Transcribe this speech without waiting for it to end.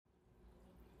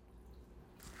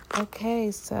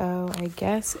Okay, so I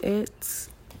guess it's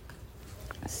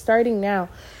starting now.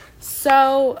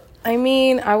 So, I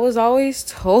was always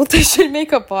told I should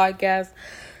make a podcast.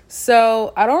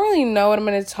 So, I don't really know what I'm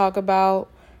going to talk about,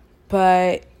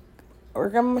 but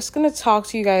I'm just going to talk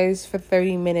to you guys for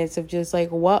 30 minutes of just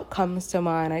like what comes to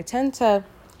mind. I tend to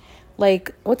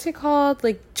what's it called?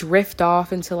 Drift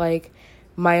off into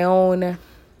my own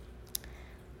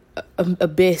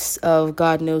abyss of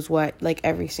God knows what,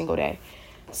 every single day.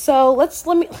 So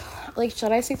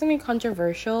should I say something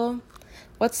controversial?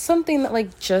 What's something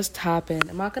that just happened?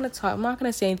 I'm not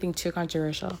gonna say anything too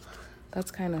controversial.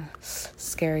 That's kind of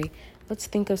scary. Let's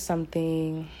think of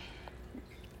something.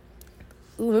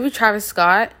 Ooh, maybe Travis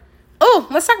Scott. Oh,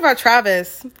 let's talk about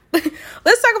Travis.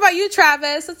 Let's talk about you,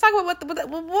 Travis. Let's talk about what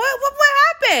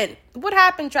happened. What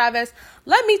happened, Travis?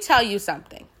 Let me tell you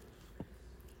something.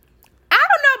 I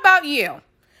don't know about you,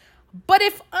 but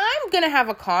if I'm gonna have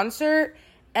a concert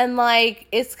and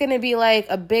it's gonna be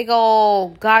a big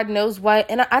old God knows what,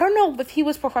 and I don't know if he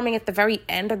was performing at the very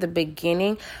end or the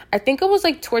beginning. I think it was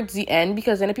towards the end,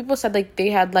 because then people said they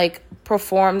had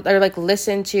performed or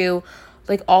listened to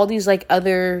all these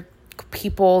other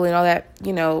people and all that,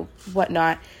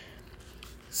 whatnot.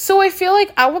 So I feel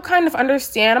I would kind of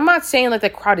understand. I'm not saying the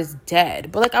crowd is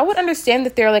dead, but I would understand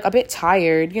that they're a bit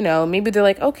tired, maybe they're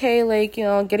okay,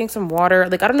 getting some water. I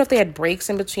don't know if they had breaks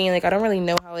in between. I don't really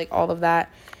know how all of that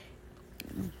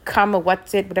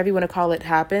whatever you want to call it,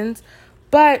 happens.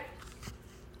 But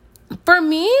for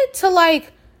me to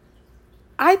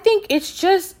I think it's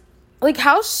just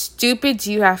how stupid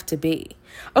do you have to be?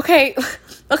 Okay,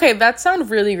 that sounds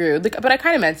really rude, but I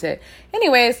kind of meant it.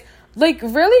 Anyways,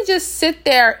 really just sit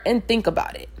there and think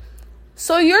about it.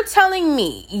 So you're telling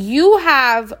me you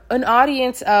have an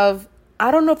audience of, I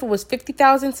don't know if it was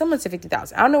 50,000, someone said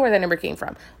 50,000. I don't know where that number came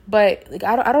from, but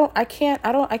I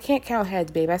can't count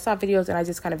heads, babe. I saw videos and I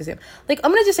just kind of assume, I'm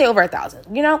going to just say over 1,000,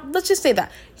 let's just say that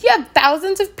you have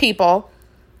thousands of people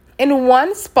in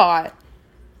one spot,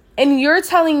 and you're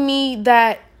telling me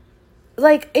that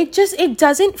it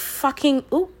doesn't fucking,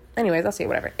 anyways, I'll say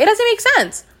whatever. It doesn't make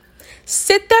sense.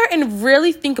 Sit there and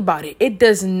really think about it. It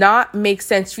does not make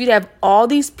sense for you to have all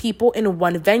these people in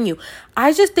one venue.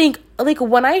 I just think,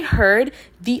 when I heard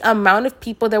the amount of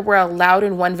people that were allowed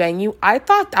in one venue, I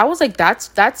thought I was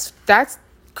that's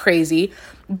crazy.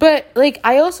 But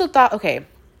I also thought, okay,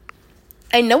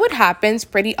 I know it happens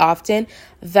pretty often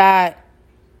that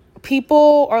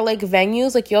people or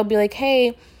venues, you'll be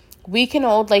hey, we can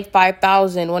hold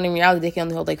 5,000, when in reality they can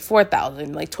only hold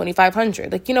 4,000,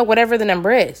 2,500, whatever the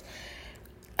number is.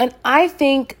 And I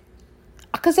think,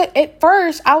 because at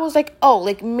first I was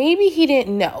maybe he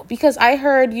didn't know, because I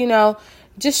heard,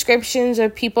 descriptions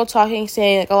of people talking,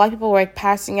 saying a lot of people were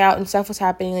passing out and stuff was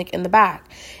happening in the back.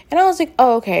 And I was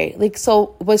oh, okay.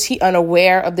 So was he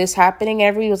unaware of this happening?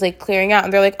 Everybody was clearing out,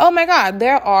 and they're oh my God,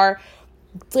 there are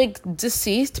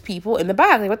deceased people in the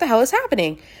back. What the hell is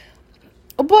happening?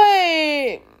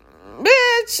 But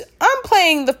bitch, I'm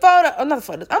playing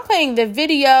the I'm playing the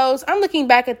videos. I'm looking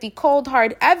back at the cold,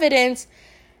 hard evidence,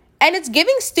 and it's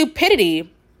giving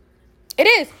stupidity. It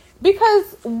is.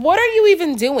 Because what are you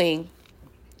even doing?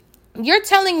 You're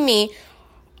telling me,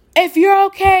 if you're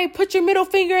okay, put your middle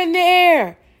finger in the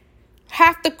air.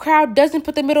 Half the crowd doesn't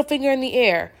put the middle finger in the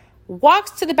air.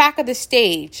 Walks to the back of the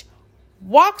stage.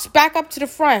 Walks back up to the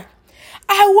front.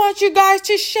 I want you guys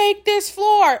to shake this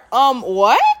floor.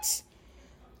 What?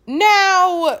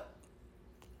 Now,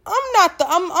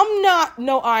 I'm not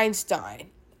no Einstein.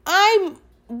 I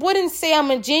wouldn't say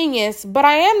I'm a genius, but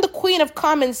I am the queen of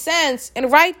common sense.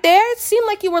 And right there, it seemed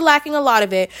like you were lacking a lot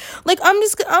of it. I'm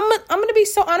gonna be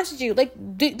so honest with you.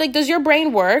 Does your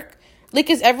brain work?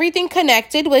 Is everything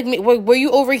connected? Were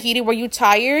you overheated? Were you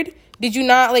tired? Did you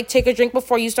not take a drink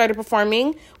before you started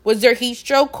performing? Was there heat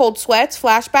stroke, cold sweats,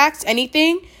 flashbacks,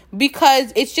 anything?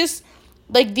 Because it's just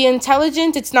the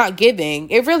intelligence, it's not giving.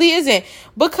 It really isn't.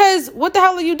 Because what the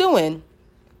hell are you doing?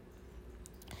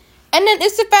 And then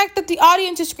it's the fact that the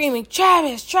audience is screaming,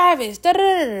 Travis, da da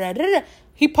da da da.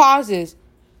 He pauses.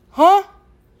 Huh?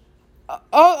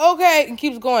 Oh, okay. And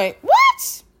keeps going.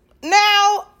 What?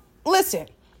 Now, listen.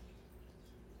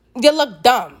 You look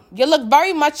dumb. You look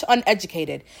very much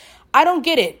uneducated. I don't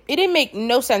get it. It didn't make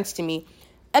no sense to me.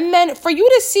 And then for you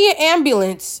to see an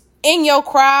ambulance in your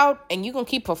crowd and you gonna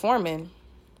keep performing.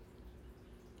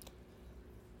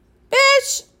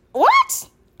 Bitch, what?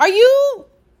 Are you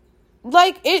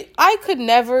it? I could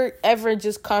never ever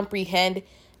just comprehend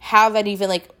how that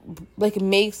even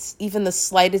makes even the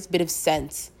slightest bit of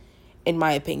sense, in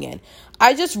my opinion.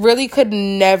 I just really could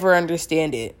never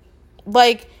understand it.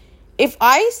 if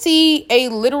I see a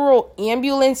literal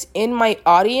ambulance in my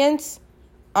audience,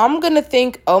 I'm going to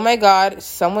think, oh my God,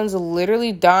 someone's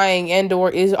literally dying and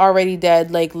or is already dead.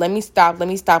 Like, let me stop.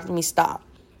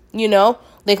 You know?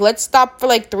 Like, let's stop for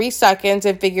like 3 seconds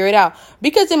and figure it out.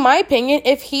 Because in my opinion,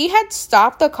 if he had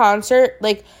stopped the concert,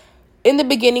 like, in the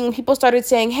beginning, people started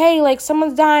saying, hey, like,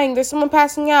 someone's dying. There's someone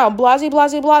passing out. Blase,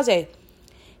 blase, blase.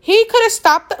 He could have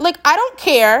stopped. Like, I don't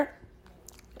care.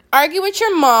 Argue with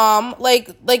your mom. I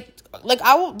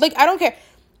don't care.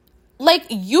 Like,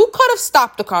 you could have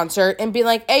stopped the concert and been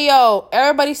like, hey, yo,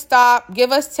 everybody stop.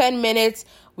 Give us 10 minutes.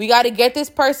 We got to get this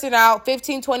person out,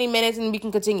 15, 20 minutes, and we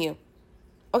can continue.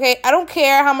 Okay, I don't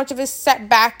care how much of a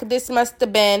setback this must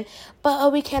have been,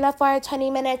 but we can't afford 20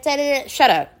 minutes. Shut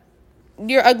up.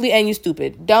 You're ugly and you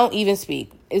stupid. Don't even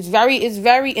speak. It's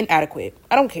very inadequate.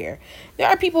 I don't care. There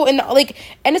are people and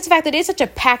it's the fact that it's such a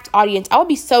packed audience. I would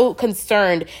be so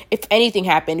concerned if anything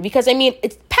happened because, I mean,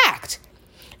 it's packed.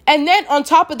 And then on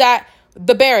top of that,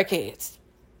 the barricades.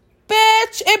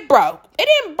 Bitch, it broke. It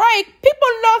didn't break. People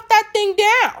knocked that thing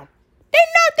down. They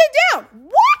knocked it down.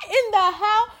 What in the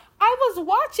hell? I was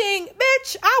watching,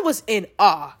 bitch, I was in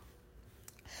awe.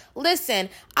 Listen,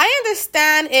 I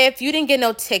understand if you didn't get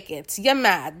no tickets. You're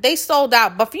mad. They sold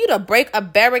out. But for you to break a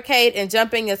barricade and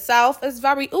jump in yourself is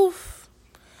very oof.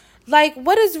 Like,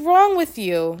 what is wrong with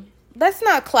you? That's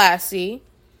not classy.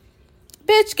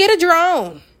 Bitch, get a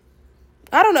drone.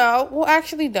 I don't know. Well,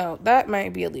 actually, don't. That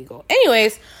might be illegal.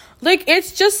 Anyways, like,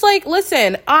 it's just like,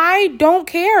 listen, I don't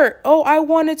care. Oh, I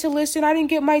wanted to listen. I didn't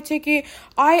get my ticket.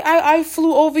 I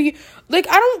flew over you. Like,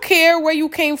 I don't care where you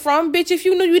came from, bitch. If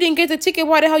you knew you didn't get the ticket,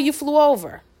 why the hell you flew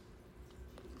over?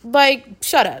 Like,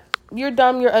 shut up. You're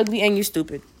dumb, you're ugly, and you're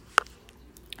stupid.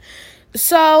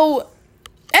 So,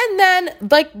 and then,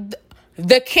 like,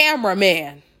 the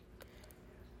cameraman.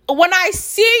 When I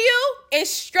see you, it's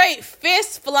straight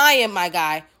fist flying, my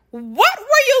guy. What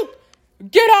were you?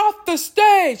 Get off the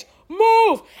stage.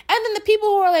 Move. And then the people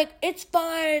who are like, it's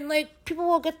fine. Like, people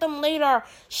will get them later.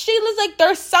 She looks like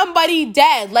there's somebody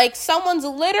dead. Like, someone's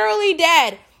literally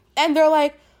dead. And they're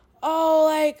like, oh,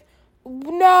 like,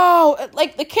 no.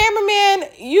 Like, the cameraman,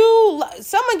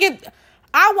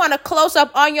 I want a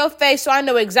close-up on your face so I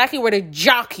know exactly where to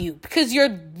jock you. Because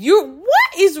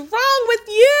what is wrong with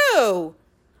you?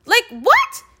 Like,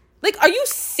 what? Like, are you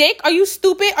sick? Are you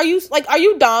stupid? Are you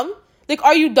dumb? Like,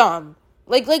 are you dumb?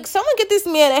 Like, someone get this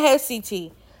man a head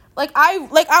CT. I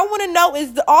want to know,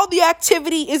 is all the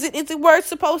activity, is it where it's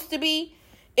supposed to be?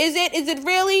 Is it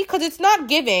really? Because it's not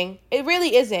giving. It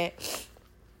really isn't.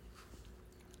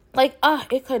 Like,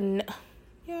 it couldn't.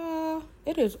 Yeah,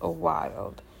 it is a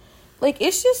wild. Like,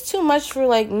 it's just too much for,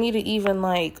 like, me to even,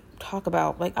 like, talk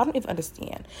about. Like, I don't even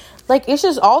understand. Like, it's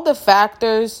just all the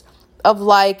factors of,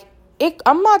 like,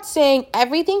 I'm not saying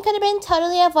everything could have been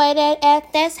totally avoided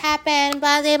if this happened,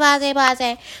 blase, blase,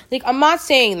 blase. Like, I'm not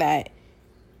saying that.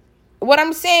 What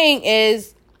I'm saying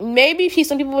is maybe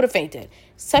some people would have fainted.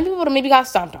 Some people would have maybe got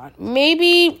stomped on.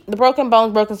 Maybe the broken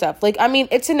bones, broken stuff. Like, I mean,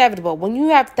 it's inevitable. When you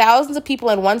have thousands of people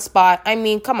in one spot, I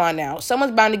mean, come on now.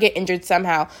 Someone's bound to get injured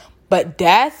somehow. But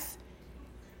death?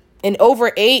 And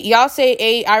over 8? Y'all say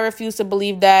 8. I refuse to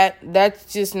believe that.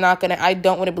 That's just not gonna... I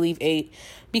don't want to believe 8.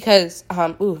 Because,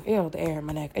 the air in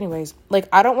my neck. Anyways, like,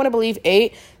 I don't want to believe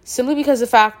 8 simply because of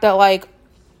the fact that, like,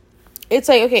 it's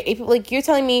like, okay, 8 people, like, you're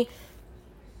telling me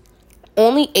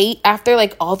only 8 after,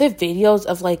 like, all the videos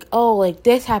of, like, oh, like,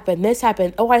 this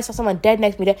happened, oh, I saw someone dead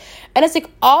next to me. And it's like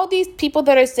all these people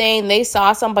that are saying they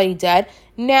saw somebody dead.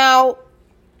 Now,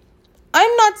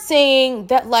 I'm not saying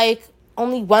that, like,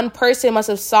 only one person must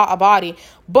have saw a body.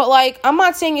 But, like, I'm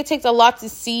not saying it takes a lot to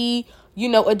see, you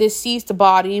know, a deceased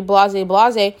body, blase,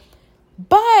 blase.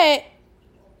 But,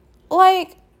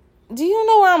 like, do you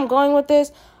know where I'm going with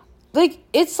this? Like,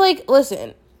 it's like,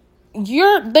 listen,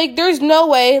 there's no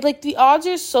way, like, the odds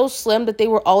are so slim that they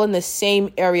were all in the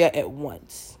same area at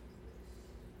once.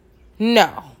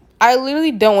 No, I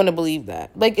literally don't want to believe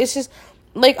that. Like, it's just,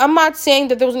 like, I'm not saying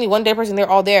that there was only one dead person, they're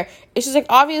all there. It's just, like,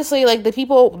 obviously, like, the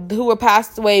people who were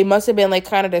passed away must have been, like,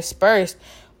 kind of dispersed.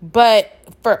 But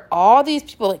for all these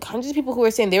people, like hundreds of people who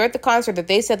were saying they were at the concert, that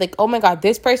they said, like, oh my God,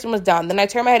 this person was down. Then I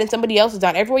turned my head and somebody else was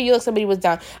down. Everywhere you look, somebody was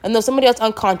down. And then somebody else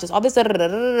unconscious. All this, da, da, da, da,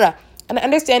 da, da. And I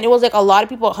understand it was like a lot of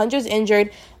people, hundreds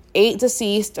injured, 8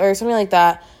 deceased or something like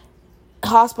that.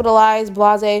 Hospitalized,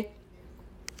 blase.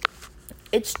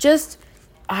 It's just,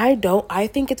 I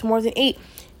think it's more than 8.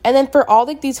 And then for all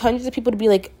like these hundreds of people to be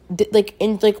like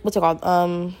in like, what's it called?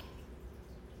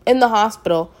 In the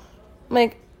hospital. I'm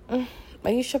like, are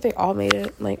you sure they all made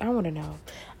it? Like, I want to know.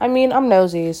 I mean, I'm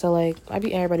nosy, so, like, I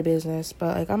be everybody's business.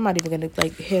 But, like, I'm not even going to,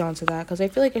 like, hit onto that. Because I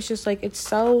feel like it's just, like, it's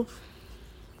so...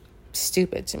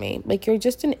 stupid to me. Like, you're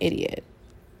just an idiot.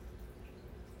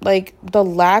 Like, the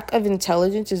lack of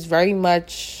intelligence is very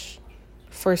much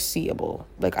foreseeable.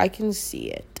 Like, I can see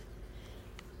it.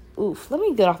 Oof, let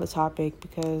me get off the topic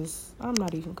because I'm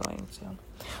not even going to.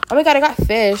 Oh my god, I got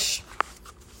fish.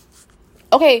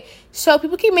 Okay, so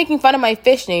people keep making fun of my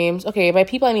fish names. Okay, by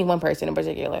people, I mean one person in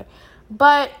particular.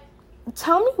 But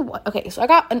tell me what. Okay, so I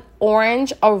got an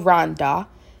orange Aranda,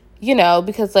 you know,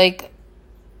 because, like,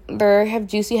 they have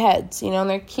juicy heads, you know, and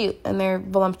they're cute and they're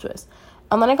voluptuous.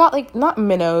 And then I got, like, not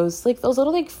minnows, like, those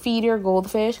little, like, feeder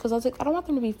goldfish, because I was like, I don't want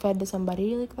them to be fed to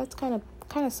somebody. Like, that's kind of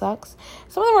sucks.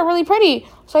 Some of them are really pretty.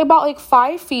 So I bought, like,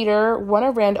 5 feeder, 1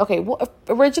 Aranda. Okay, well,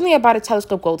 originally I bought a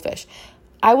telescope goldfish.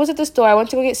 I was at the store. I went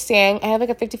to go get sand. I have,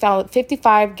 like, a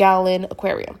 55-gallon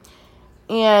aquarium.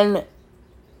 And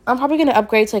I'm probably going to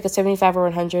upgrade to, like, a 75 or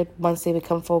 100 once they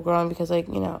become full grown because, like,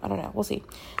 you know, I don't know. We'll see.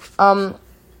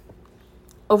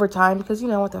 Over time, because, you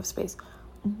know, I want to have space.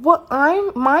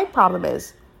 My problem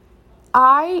is,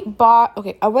 I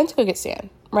went to go get sand,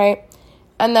 right?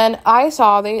 And then I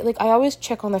saw I always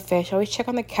check on the fish, I always check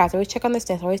on the cats, I always check on the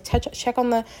snakes, I always check on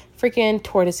the freaking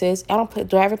tortoises.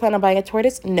 Do I ever plan on buying a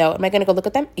tortoise? No. Am I going to go look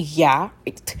at them? Yeah.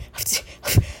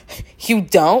 You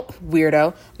don't,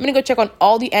 weirdo. I'm going to go check on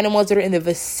all the animals that are in the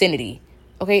vicinity,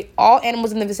 okay? All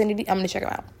animals in the vicinity, I'm going to check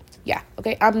them out. Yeah,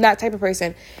 okay? I'm that type of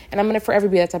person, and I'm going to forever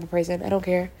be that type of person. I don't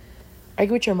care.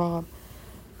 Argue with your mom.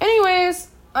 Anyways,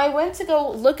 I went to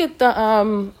go look at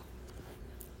the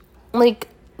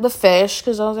fish,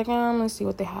 because I was like, I'm going to see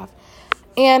what they have.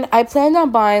 And I planned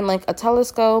on buying, like, a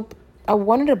telescope. I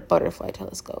wanted a butterfly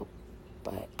telescope,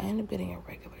 but I ended up getting a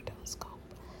regular telescope,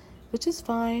 which is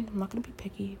fine. I'm not going to be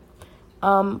picky.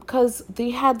 Because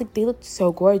they looked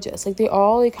so gorgeous. Like, they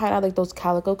all, like, kind of had, like, those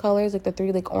calico colors, like, the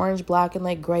 3, like, orange, black, and,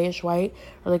 like, grayish white,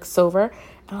 or, like, silver.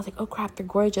 And I was like, oh, crap, they're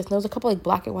gorgeous. And there was a couple, like,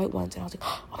 black and white ones, and I was like,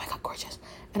 oh, my God, gorgeous.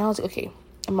 And I was like, okay,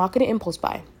 I'm not going to impulse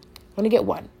buy. I'm going to get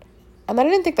one. And then I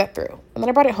didn't think that through. And then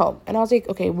I brought it home. And I was like,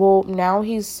 okay, well, now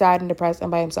he's sad and depressed and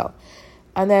by himself.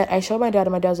 And then I showed my dad,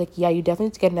 and my dad was like, yeah, you definitely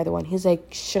need to get another one. He's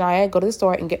like, Shania, go to the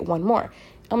store and get one more.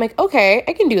 I'm like, okay,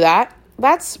 I can do that.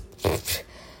 That's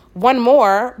one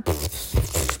more.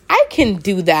 I can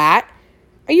do that.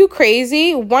 Are you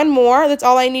crazy? One more? That's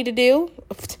all I need to do?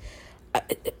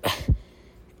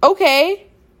 Okay,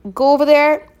 go over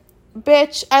there.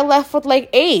 Bitch, I left with like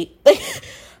 8. Like,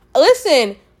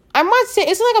 listen, I'm not saying,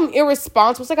 it's not like I'm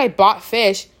irresponsible. It's like I bought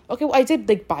fish. Okay, well, I did,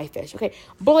 like, buy fish. Okay,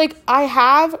 but, like, I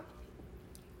have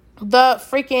a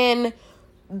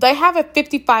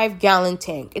 55-gallon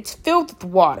tank. It's filled with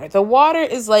water. The water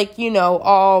is, like, you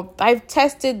know, I've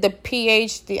tested the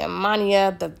pH, the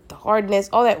ammonia, the hardness,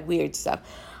 all that weird stuff.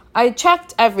 I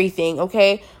checked everything,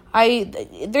 okay?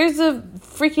 There's a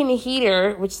freaking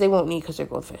heater, which they won't need because they're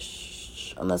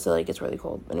goldfish, unless it, like, gets really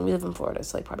cold. And we live in Florida,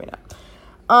 so, like, probably not.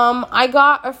 I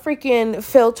got a freaking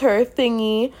filter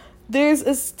thingy. There's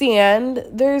a stand.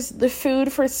 There's the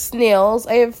food for snails.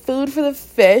 I have food for the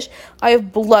fish. I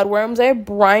have bloodworms. I have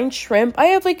brine shrimp. I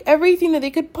have, like, everything that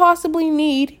they could possibly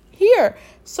need here.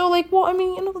 So, like, well, I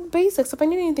mean, you know, the basics. If I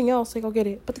need anything else, like, I'll get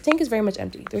it. But the tank is very much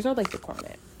empty. There's no, like, decor in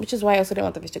it, which is why I also didn't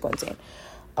want the fish to go insane.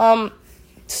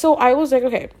 So I was like,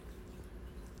 okay,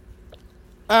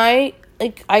 I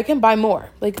can buy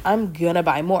more. Like, I'm gonna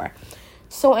buy more.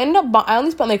 So I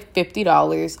only spent like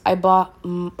 $50. I bought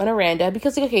an Aranda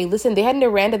because, like, okay, listen, they had an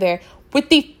Aranda there with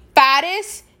the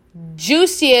fattest,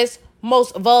 juiciest,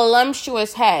 most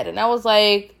voluptuous head. And I was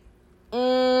like, you're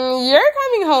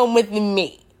coming home with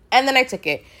me. And then I took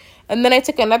it. And then I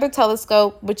took another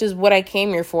telescope, which is what I came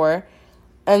here for.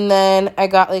 And then I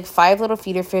got like 5 little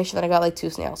feeder fish, and then I got like 2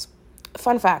 snails.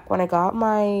 Fun fact, when I got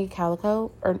my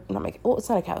calico, it's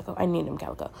not a calico, I named him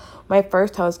Calico. My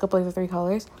first telescope, like the 3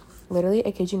 colors, literally,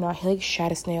 I kid you not, he like shat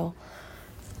a snail.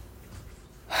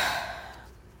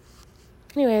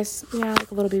 Anyways, yeah,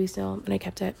 like a little baby snail, and I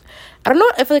kept it. I don't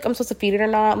know if like I'm supposed to feed it or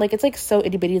not. Like, it's like so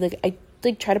itty bitty. Like, I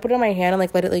like try to put it on my hand and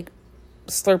like let it like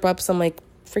slurp up some like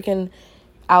freaking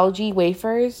algae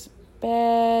wafers.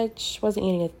 Bitch, wasn't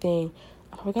eating a thing.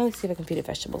 We're gonna see if I can feed it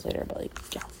vegetables later, but like,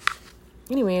 yeah.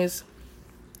 Anyways,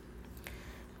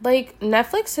 like,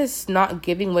 Netflix is not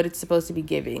giving what it's supposed to be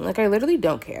giving. Like, I literally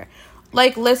don't care.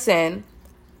 Like, listen,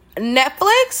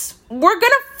 Netflix, we're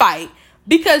gonna fight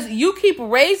because you keep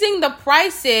raising the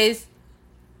prices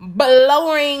but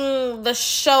lowering the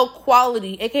show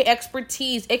quality, aka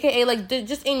expertise, aka like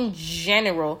just in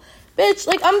general. Bitch,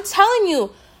 like, I'm telling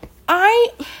you,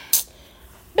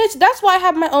 bitch, that's why I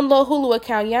have my own little Hulu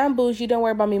account. Yeah, I'm bougie, don't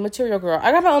worry about me, material girl.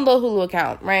 I got my own little Hulu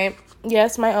account, right?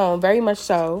 Yes, my own, very much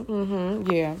so.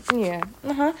 Yeah.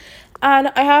 And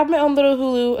I have my own little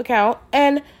Hulu account,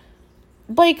 and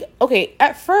like, okay,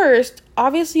 at first,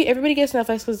 obviously everybody gets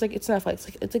Netflix because like it's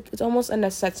Netflix. It's almost a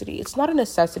necessity. It's not a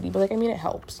necessity, but like I mean it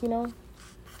helps, you know?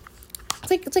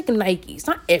 It's like Nike. It's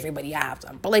not everybody has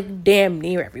them, but like damn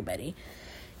near everybody.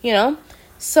 You know?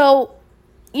 So,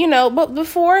 you know, but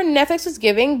before Netflix was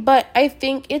giving, but I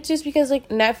think it's just because like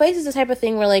Netflix is the type of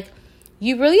thing where like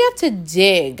you really have to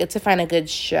dig to find a good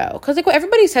show. Because like what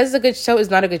everybody says is a good show is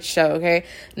not a good show, okay?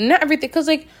 Not everything. Because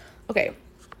like, okay,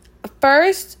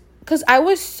 first, because I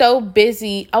was so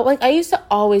busy. I used to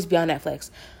always be on Netflix.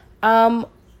 I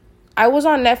was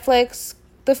on Netflix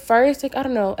the first, like, I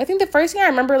don't know. I think the first thing I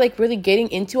remember like really getting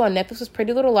into on Netflix was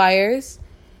Pretty Little Liars.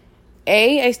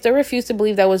 I still refuse to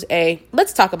believe that was A.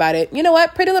 Let's talk about it. You know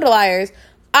what? Pretty Little Liars.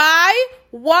 I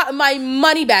want my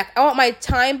money back. I want my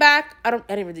time back. I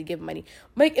didn't really give money.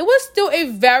 Like, it was still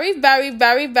a very, very,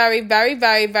 very, very, very,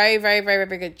 very, very, very, very,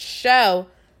 very good show.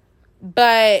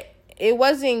 But it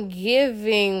wasn't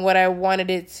giving what I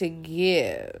wanted it to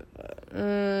give.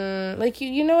 Like,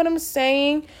 you know what I'm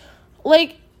saying?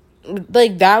 Like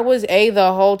that was A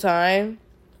the whole time.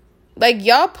 Like,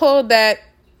 y'all pulled that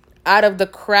out of the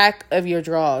crack of your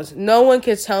drawers. No one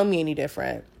could tell me any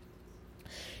different.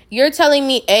 You're telling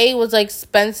me A was like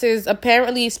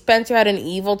apparently Spencer had an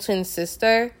evil twin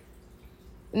sister.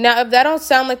 Now, if that don't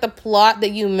sound like the plot that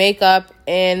you make up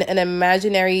in an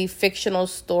imaginary fictional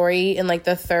story in like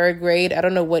the 3rd grade, I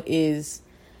don't know what is.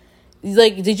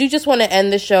 Like, did you just want to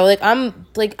end the show? I'm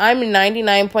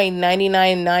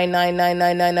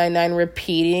 99.999999999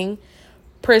 repeating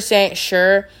 %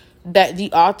 sure that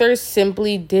the author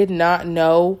simply did not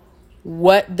know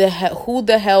who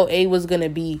the hell A was gonna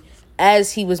be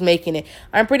as he was making it.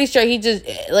 I'm pretty sure he just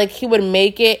like he would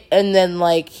make it and then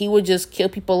like he would just kill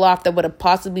people off that would have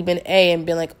possibly been A and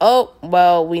been like, oh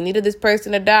well, we needed this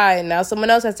person to die and now someone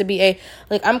else has to be A.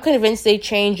 Like, I'm convinced they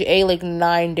changed A like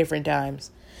 9 different times.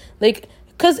 Like,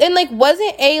 cause and like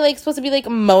wasn't A like supposed to be like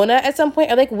Mona at some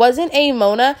point? Or like wasn't A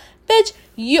Mona? Bitch,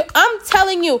 I'm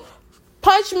telling you.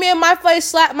 Punch me in my face,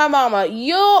 slap my mama.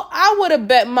 I would have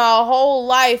bet my whole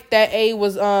life that A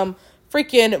was freaking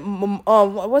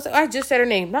I just said her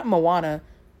name, not Moana,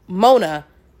 Mona.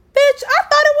 Bitch, I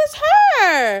thought it was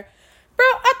her. Bro,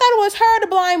 I thought it was her, the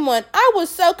blind one. I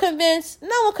was so convinced.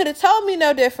 No one could have told me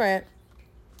no different.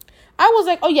 I was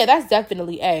like, oh yeah, that's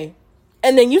definitely A.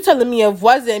 And then you telling me it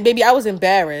wasn't, baby, I was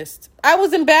embarrassed. I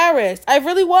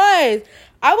really was.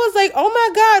 I was like, oh my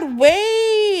God,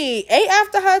 wait. A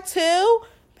after her too?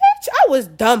 Bitch, I was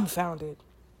dumbfounded.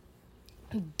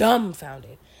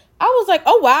 I was like,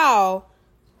 oh wow.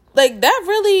 Like, that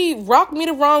really rocked me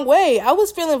the wrong way. I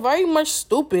was feeling very much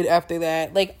stupid after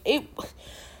that. Like,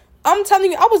 I'm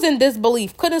telling you, I was in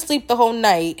disbelief. Couldn't sleep the whole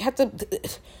night. Had to,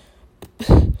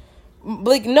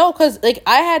 like, no, because, like,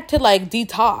 I had to, like,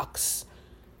 detox.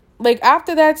 Like,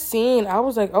 after that scene, I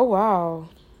was like, oh wow.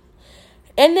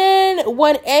 And then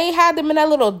when A had them in that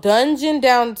little dungeon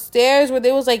downstairs where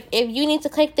they was like, if you need to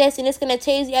click this and it's going to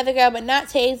tase the other girl but not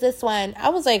tase this one. I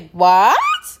was like, what?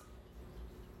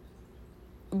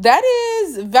 That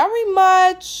is very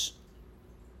much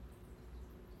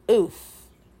oof.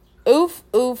 Oof,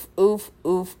 oof, oof,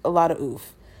 oof. A lot of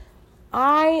oof.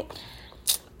 Bitch,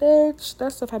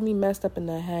 that stuff had me messed up in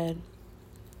the head.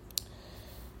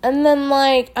 And then,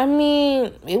 like, I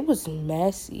mean, it was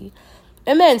messy.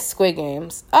 And then Squid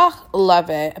Games. Oh, love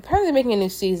it. Apparently making a new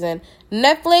season.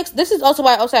 Netflix. This is also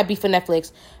why I also had beef with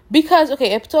Netflix. Because,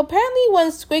 okay, so apparently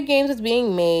when Squid Games was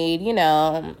being made, you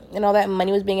know, and all that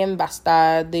money was being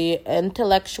invested, the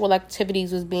intellectual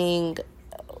activities was being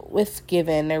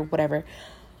given or whatever.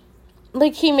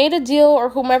 Like, he made a deal, or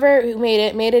whomever who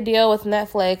made a deal with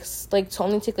Netflix, like, to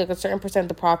only take, like, a certain % of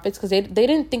the profits, because they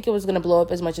didn't think it was going to blow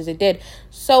up as much as it did.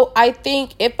 So, I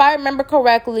think, if I remember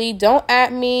correctly, don't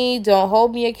at me, don't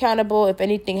hold me accountable. If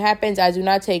anything happens, I do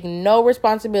not take no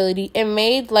responsibility. It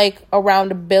made, like,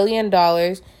 around $1 billion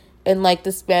in, like,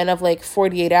 the span of, like,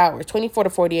 48 hours, 24 to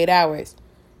 48 hours.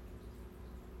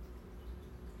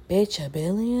 Bitch, $1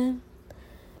 billion?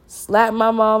 Slap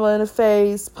my mama in the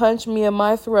face, punch me in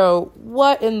my throat.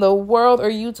 What in the world are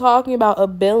you talking about?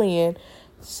 $1 billion?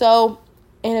 So,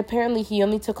 and apparently he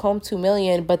only took home $2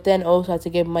 million, but then also had to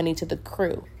give money to the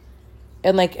crew.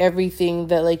 And, like, everything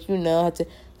that, like, you know,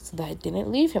 so that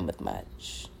didn't leave him with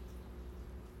much.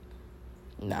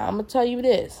 Now, I'm going to tell you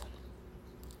this.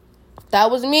 If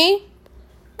that was me,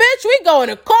 bitch, we going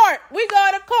to court.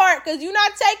 Because you're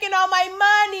not taking all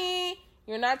my money.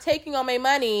 You're not taking all my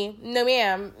money. No,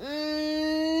 ma'am.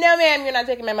 No, ma'am, you're not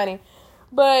taking my money.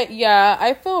 But, yeah,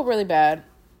 I feel really bad.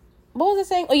 What was I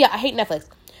saying? Oh, yeah, I hate Netflix.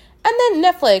 And then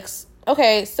Netflix.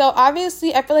 Okay, so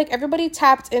obviously I feel like everybody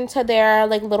tapped into their,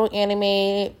 like, little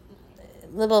anime,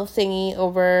 little thingy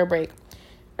over break.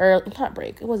 Or not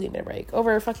break. It wasn't even a break.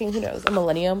 Over fucking, who knows, a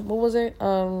millennium. What was it?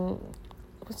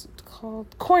 What's it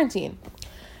called? Quarantine.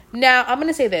 Now, I'm going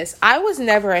to say this. I was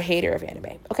never a hater of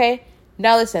anime, okay?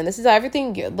 Now, listen, this is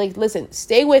everything. Like, listen,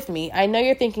 stay with me. I know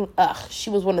you're thinking, ugh, she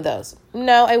was one of those.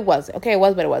 No, I wasn't. Okay, I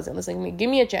was, but I wasn't. Listen, give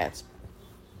me a chance.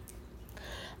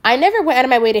 I never went out of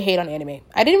my way to hate on anime.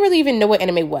 I didn't really even know what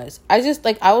anime was. I was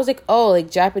like, oh,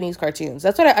 like Japanese cartoons.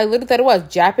 That's what I literally thought it was,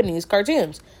 Japanese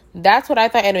cartoons. That's what I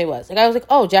thought anime was. Like, I was like,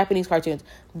 oh, Japanese cartoons.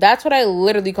 That's what I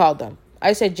literally called them.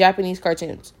 I said Japanese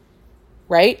cartoons,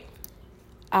 right?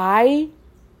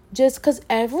 Because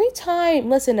every time,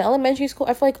 listen, in elementary school,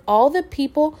 I feel like all the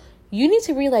people, you need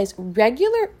to realize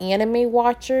regular anime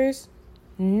watchers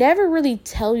never really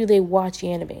tell you they watch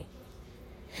anime.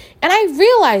 And I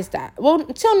realized that. Well,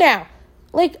 until now.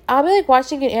 Like, I'll be, like,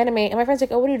 watching an anime, and my friend's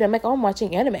like, oh, what are you doing? I'm like, oh, I'm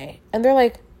watching anime. And they're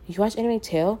like, you watch anime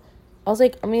too? I was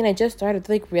like, I mean, I just started.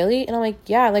 They're like, really? And I'm like,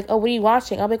 yeah. Like, oh, what are you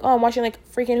watching? I'm like, oh, I'm watching, like,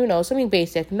 freaking, who knows, something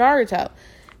basic, Naruto.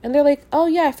 And they're like, oh,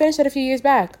 yeah, I finished it a few years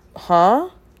back. Huh?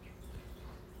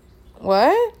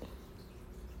 What?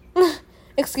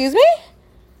 Excuse me?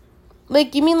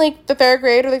 Like, you mean, like, the 3rd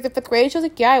grade or, like, the 5th grade? She was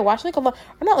like, yeah, I watched, like, a lot.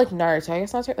 Or not, like, Naruto. I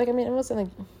guess not, like, I mean, it wasn't, like...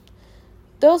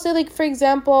 They'll say, like, for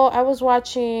example, I was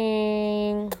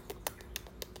watching...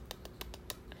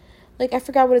 Like, I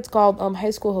forgot what it's called. High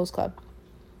School Host Club.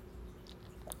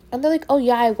 And they're like, oh,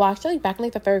 yeah, I watched it, like, back in,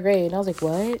 like, the 3rd grade. And I was like,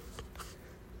 what?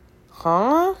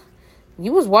 Huh?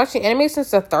 You was watching anime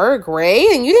since the 3rd grade?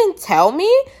 And you didn't tell me?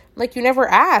 Like, you never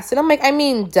asked. And I'm like, I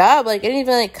mean, duh. Like, it didn't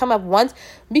even, like, come up once.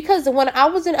 Because when I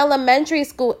was in elementary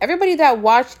school, everybody that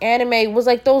watched anime was,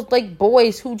 like, those, like,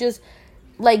 boys who just,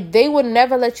 like, they would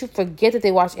never let you forget that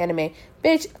they watched anime.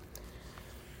 Bitch.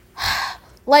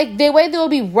 Like, the way they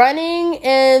would be running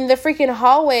in the freaking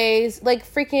hallways, like,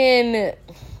 freaking,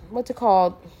 what's it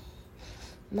called?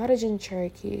 Not a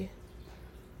Jinchuriki.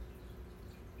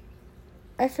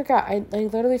 I forgot. I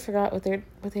literally forgot what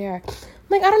they are.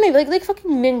 Like, I don't know, like fucking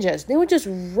ninjas. They would just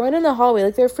run in the hallway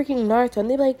like they're freaking Naruto. And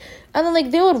they'd be like, and then,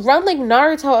 like, they would run like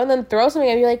Naruto and then throw something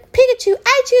and be like, Pikachu,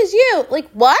 I choose you. Like,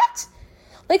 what?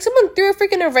 Like, someone threw a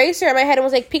freaking eraser at my head and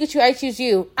was like, Pikachu, I choose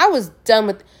you. I was done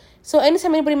with... So,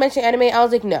 anytime anybody mentioned anime, I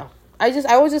was like, no. I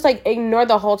was just, like, ignore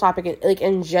the whole topic, like,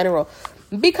 in general.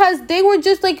 Because they were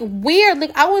just, like, weird.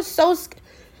 Like, I was so...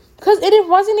 Because it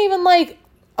wasn't even, like...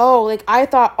 Oh, like, I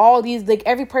thought all these, like,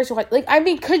 every person... Like, I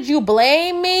mean, could you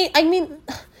blame me? I mean...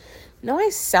 No, I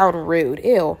sound rude.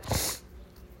 Ew.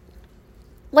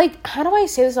 Like, how do I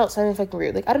say this without sounding fucking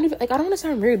rude? Like, I don't want to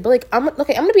sound rude, but, like, I'm going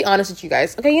to be honest with you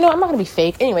guys. Okay, you know, I'm not going to be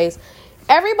fake. Anyways,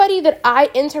 everybody that I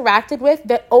interacted with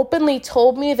that openly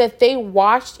told me that they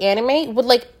watched anime would,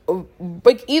 like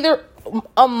either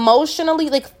emotionally,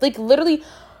 like literally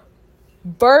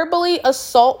verbally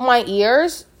assault my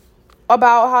ears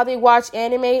about how they watch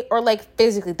anime, or, like,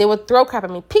 physically. They would throw crap at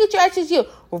me. Pikachu, I choose you.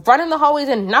 Run in the hallways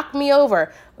and knock me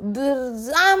over. I'm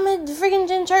a freaking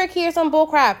Jinchuriki or some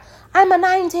bullcrap. I'm a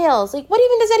Ninetales. Like, what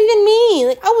even does that even mean?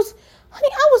 Like,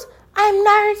 I'm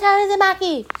Naruto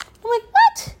Uzumaki. I'm like,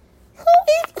 what? Who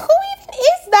even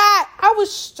is that? I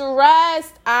was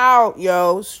stressed out,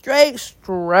 yo. Straight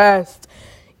stressed.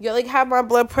 Yo, like, had my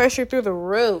blood pressure through the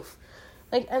roof.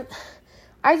 Like, and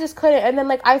I just couldn't. And then,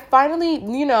 like, I finally,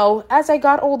 you know, as I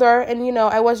got older and, you know,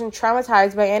 I wasn't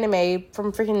traumatized by anime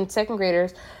from freaking 2nd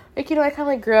graders, like, you know, I kind of,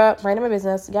 like, grew up, minding my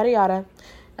business, yada, yada.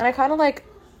 And I kind of, like,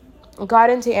 got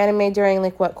into anime during,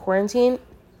 like, quarantine?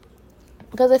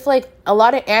 Because I feel like a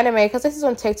lot of anime, because this is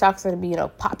when TikTok's going to be, you know,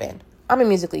 popping. I'm a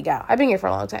Musical.ly gal. I've been here for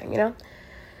a long time, you know?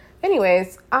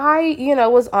 Anyways, I, you know,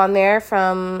 was on there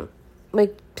from,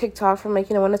 like, TikTok from, like,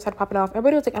 you know, when it started popping off.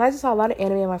 Everybody was like, and I just saw a lot of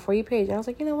anime on my For You page. And I was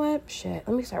like, you know what? Shit,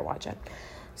 let me start watching.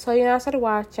 So, you know, I started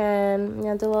watching, you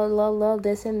know, do a little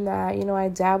this and that. You know, I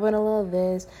dabble in a little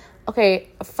this. Okay,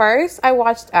 first I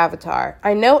watched Avatar.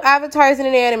 I know Avatar isn't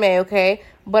an anime, okay?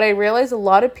 But I realized a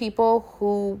lot of people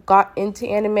who got into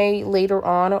anime later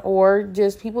on, or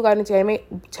just people got into anime,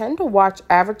 tend to watch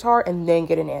Avatar and then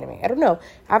get an anime. I don't know.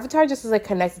 Avatar just is, like,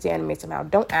 connected to anime somehow.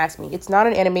 Don't ask me. It's not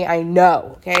an anime. I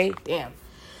know, okay? Damn.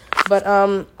 But,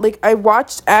 like, I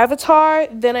watched Avatar,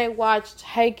 then I watched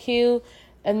Haikyuu,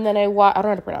 and then I don't know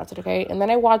how to pronounce it, okay? And then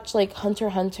I watched, like, Hunter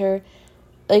x Hunter.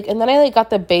 Like, and then I, like, got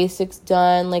the basics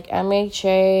done, like,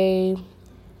 MHA,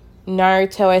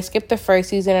 Naruto. I skipped the first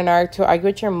season of Naruto. Argue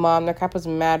with your mom. The crap was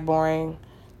mad boring.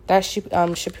 That Shippuden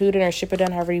or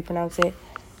Shippuden, however you pronounce it.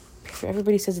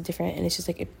 Everybody says it different, and it's just,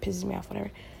 like, it pisses me off,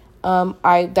 whatever.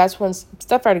 That's when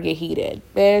stuff started to get heated.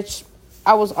 Bitch,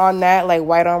 I was on that, like,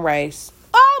 white on rice.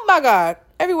 Oh, my God.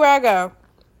 Everywhere I go.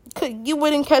 You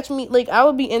wouldn't catch me. Like, I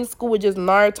would be in school with just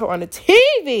Naruto on the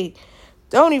TV.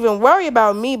 Don't even worry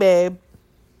about me, babe.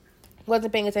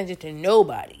 Wasn't paying attention to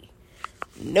nobody.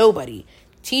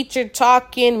 Teacher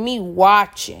talking, me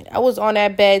watching. I was on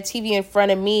that bed, TV in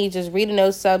front of me, just reading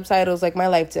those subtitles like my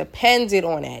life depended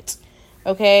on it.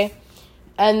 Okay?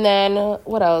 And then,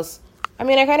 what else? I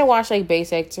mean, I kind of watched, like,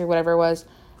 Basics or whatever it was.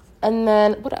 And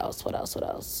then, what else?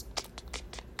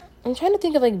 I'm trying to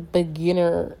think of, like,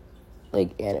 beginner,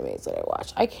 like, animes that I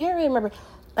watched. I can't really remember.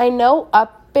 I know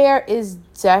up there is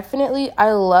definitely,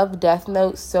 I love Death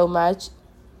Note so much.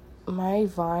 My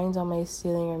vines on my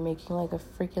ceiling are making, like, a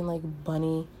freaking, like,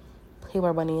 bunny,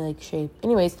 Playboy bunny, like, shape.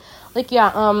 Anyways, like,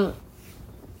 yeah,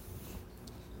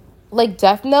 like,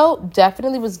 Death Note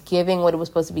definitely was giving what it was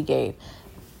supposed to be gave.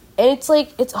 And it's,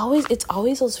 like, it's always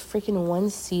those freaking one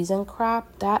season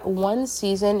crap. That one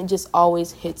season just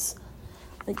always hits.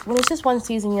 Like, when it's just one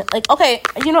season, like, okay,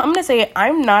 you know, I'm going to say it.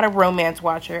 I'm not a romance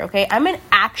watcher, okay? I'm an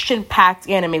action-packed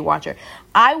anime watcher.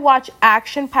 I watch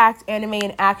action-packed anime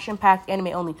and action-packed anime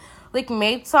only. Like,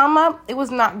 Maid-sama, it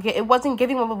wasn't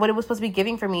giving what it was supposed to be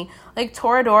giving for me. Like,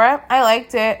 Toradora, I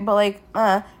liked it, but, like,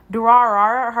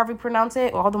 Durarara, or however you pronounce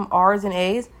it, all them R's and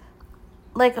A's.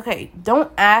 Like, okay, don't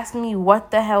ask me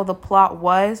what the hell the plot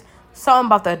was. Something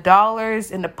about the dollars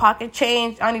and the pocket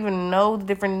change. I don't even know the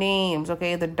different names,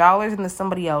 okay? The dollars and the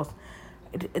somebody else.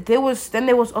 They was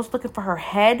also looking for her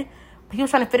head. He was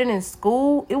trying to fit it in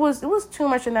school. It was too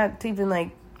much in that to even, like,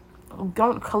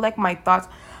 don't collect my thoughts.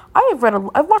 I've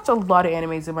watched a lot of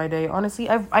animes in my day. Honestly,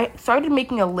 I started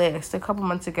making a list a couple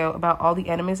months ago about all the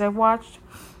animes I've watched.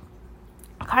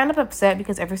 I'm kind of upset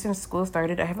because ever since school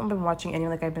started, I haven't been watching any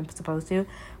like I've been supposed to.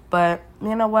 But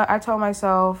you know what? I told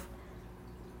myself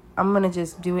I'm gonna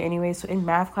just do it anyway. So in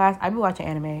math class, I be watching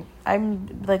anime.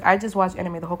 I just watch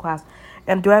anime the whole class.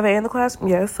 And do I have an A in the class?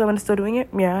 Yes. So I'm still doing it?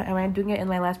 Yeah. Am I doing it in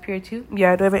my last period too?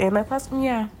 Yeah. Do I have an A in my class?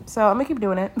 Yeah. So I'm gonna keep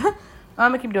doing it.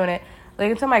 Like,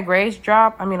 until my grades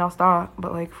drop, I mean, I'll stop.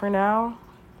 But, like, for now,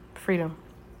 freedom.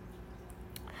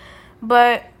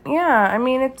 But, yeah, I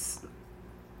mean, it's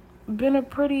been a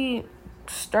pretty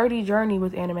sturdy journey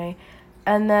with anime.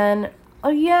 And then, oh,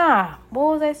 yeah, what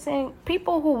was I saying?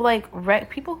 People who, like,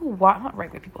 people who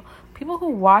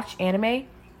watch anime,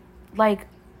 like,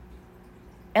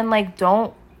 and, like,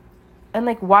 don't, and,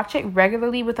 like, watch it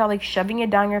regularly without, like, shoving it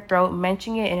down your throat,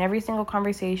 mentioning it in every single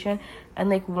conversation, and,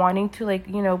 like, wanting to, like,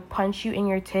 you know, punch you in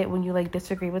your tit when you, like,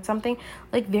 disagree with something.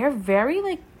 Like, they're very,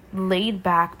 like,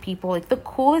 laid-back people. Like, the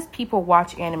coolest people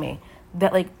watch anime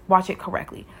that, like, watch it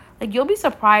correctly. Like, you'll be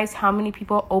surprised how many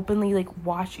people openly, like,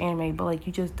 watch anime, but, like,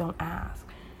 you just don't ask.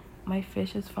 My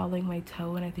fish is following my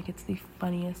toe, and I think it's the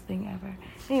funniest thing ever.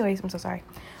 Anyways, I'm so sorry.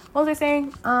 What was I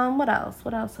saying? What else?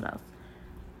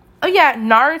 Oh, yeah,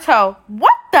 Naruto.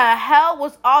 What the hell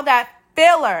was all that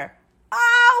filler?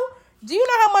 Oh, do you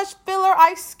know how much filler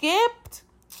I skipped?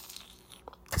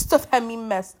 Stuff had me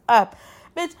messed up.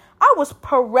 Bitch, I was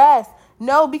pressed.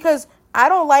 No, because I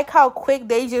don't like how quick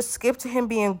they just skipped to him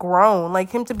being grown. Like,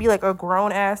 him to be, like, a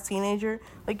grown-ass teenager.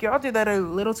 Like, y'all did that a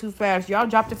little too fast. Y'all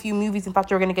dropped a few movies and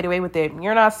thought you were going to get away with it.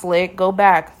 You're not slick. Go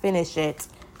back. Finish it.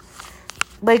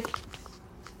 Like,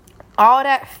 all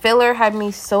that filler had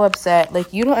me so upset.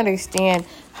 Like, you don't understand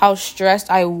how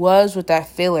stressed I was with that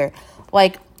filler.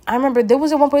 Like, I remember there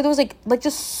was at one point, there was, like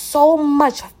just so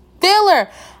much filler.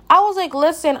 I was like,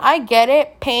 listen, I get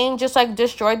it. Pain just, like,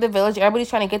 destroyed the village. Everybody's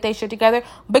trying to get their shit together.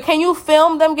 But can you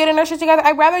film them getting their shit together?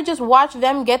 I'd rather just watch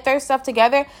them get their stuff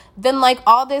together than, like,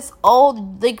 all this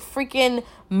old, like, freaking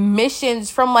missions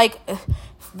from, like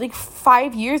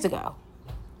 5 years ago.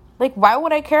 Like, why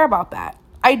would I care about that?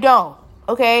 I don't,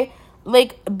 okay?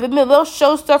 Like, they'll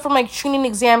show stuff from, like, training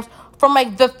exams from,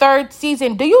 like, the 3rd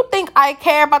season. Do you think I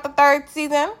care about the 3rd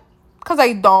season? Because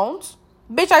I don't.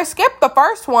 Bitch, I skipped the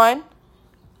first one.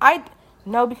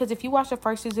 No, because if you watch the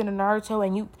 1st season of Naruto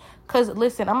and you... Because,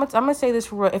 listen, I'm gonna say this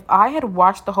for real. If I had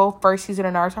watched the whole 1st season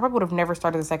of Naruto, I probably would have never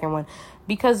started the 2nd one.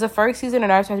 Because the 1st season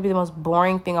of Naruto had to be the most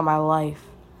boring thing of my life.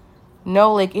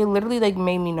 No, like, it literally, like,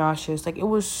 made me nauseous. Like, it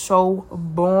was so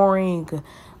boring.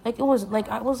 Like, it was, like,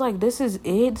 I was like, this is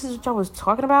it? This is what y'all was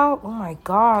talking about? Oh, my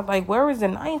God. Like, where is the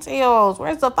Ninetales?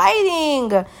 Where's the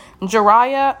fighting?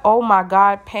 Jiraiya, oh, my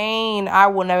God, Pain. I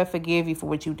will never forgive you for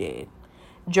what you did.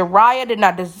 Jiraiya did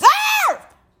not deserve.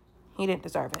 He didn't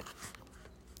deserve it.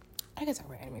 I guess I'll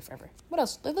write anime forever. What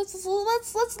else?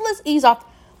 Let's ease off.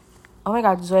 Oh, my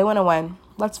God, Zoe 101.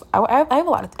 I have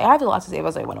a lot to say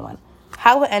about Zoe 101.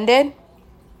 How it ended,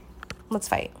 let's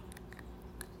fight.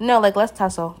 No, like, let's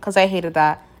tussle, because I hated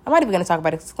that. I'm not even going to talk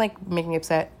about it. It's, like, making me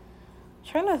upset.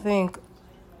 I'm trying to think.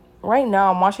 Right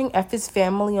now, I'm watching F is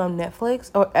Family on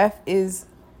Netflix. Or F is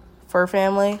Fur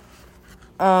Family.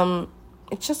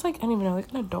 It's just like, I don't even know, like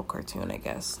an adult cartoon, I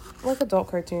guess. Like adult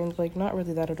cartoons, like not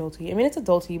really that adulty. I mean, it's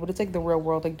adulty, but it's like the real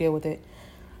world, like deal with it.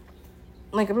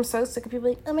 Like, I'm so sick of people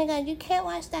like, oh my god, you can't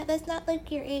watch that. That's not like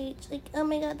your age. Like, oh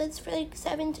my god, that's for like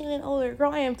 17 and older.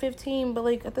 Girl, I am 15, but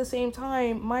like at the same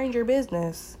time, mind your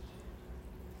business.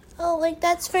 Oh, like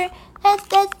that's for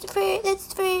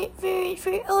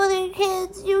older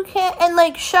kids. You can't. And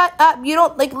like, shut up. You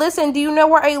don't like listen. Do you know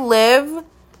where I live?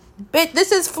 Bitch,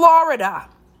 this is Florida.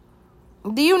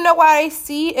 Do you know what I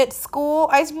see at school?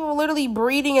 I see people literally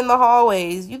breeding in the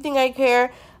hallways. You think I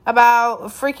care about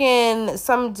freaking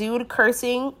some dude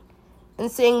cursing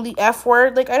and saying the F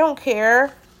word? Like, I don't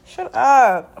care. Shut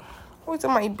up. Always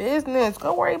in my business.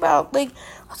 Go worry about, like,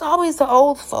 it's always the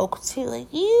old folk, too.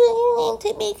 Like, you need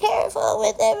to be careful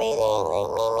with everything.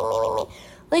 Like,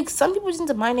 like, some people just need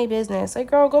to mind their business. Like,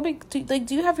 girl,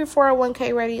 do you have your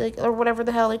 401k ready? Like, or whatever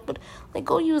the hell. Like, but, like,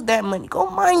 go use that money. Go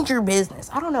mind your business.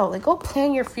 I don't know. Like, go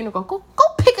plan your funeral. Go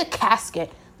pick a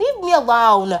casket. Leave me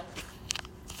alone.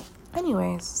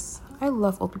 Anyways, I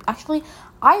love old people. Actually,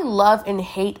 I love and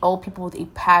hate old people with a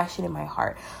passion in my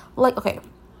heart. Like, okay,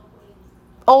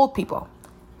 old people.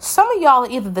 Some of y'all are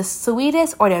either the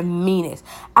sweetest or the meanest.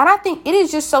 And I think it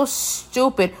is just so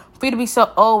stupid for you to be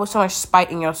so old with so much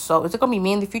spite in your soul. Is it going to be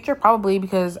me in the future? Probably,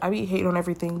 because I be hating on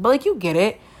everything. But, like, you get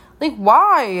it. Like,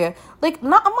 why? Like,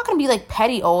 I'm not going to be, like,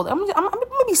 petty old. I'm going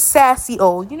to be sassy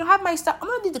old. You know, have my stuff. I'm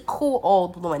going to be the cool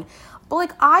old woman. But,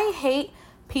 like, I hate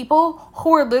people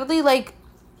who are literally, like...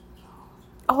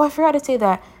 Oh, I forgot to say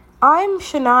that. I'm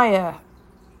Shania.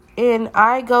 And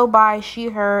I go by she,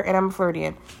 her, and I'm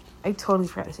Floridian. I totally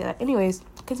forgot to say that. Anyways,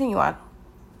 continue on.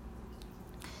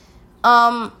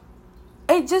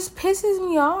 It just pisses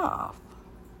me off.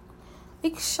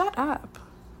 Like, shut up.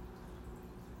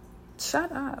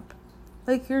 Shut up.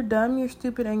 Like, you're dumb, you're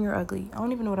stupid, and you're ugly. I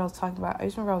don't even know what I was talking about. I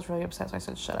just remember I was really upset, so I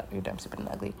said, shut up. You're dumb, stupid, and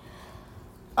ugly.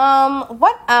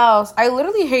 What else? I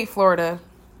literally hate Florida.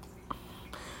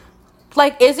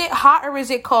 Like, is it hot or is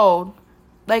it cold?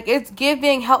 Like, it's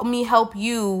giving help me help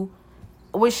you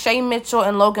with Shay Mitchell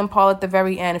and Logan Paul at the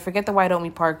very end. Forget the White Omi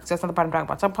part, because that's not the part I'm talking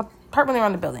about. So I'm permanently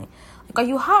around the building. Like, are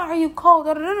you hot? Are you cold?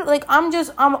 Like,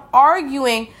 I'm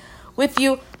arguing with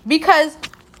you because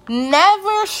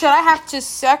never should I have to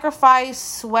sacrifice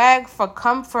swag for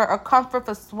comfort or comfort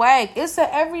for swag. It's an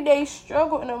everyday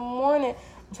struggle in the morning.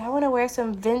 Do I want to wear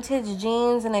some vintage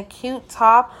jeans and a cute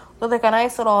top with, like, a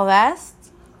nice little vest?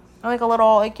 Or, like, a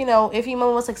little, like, you know, if you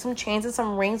want, like, some chains and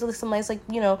some rings with some nice, like,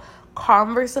 you know,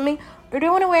 Converse or something. Or do I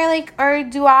want to wear, like, or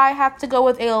do I have to go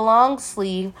with a long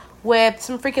sleeve with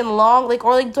some freaking long, like,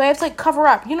 or, like, do I have to, like, cover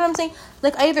up? You know what I'm saying?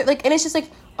 Like, either, like, and it's just, like,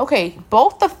 okay,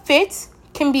 both the fits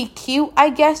can be cute, I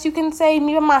guess you can say.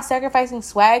 Maybe I'm not sacrificing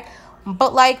swag,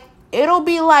 but, like, it'll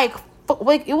be, like,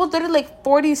 it was literally, like,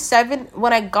 47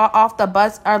 when I got off the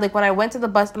bus, or, like, when I went to the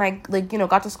bus and I, like, you know,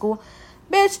 got to school.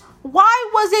 Bitch, why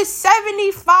was it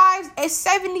 75 and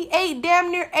 78,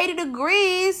 damn near 80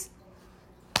 degrees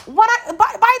by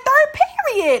third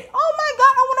period? Oh my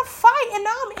God, I want to fight. And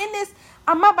now I'm in this.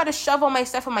 I'm not about to shove all my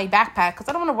stuff in my backpack because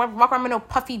I don't want to walk around with no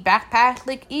puffy backpack.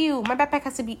 Like, ew, my backpack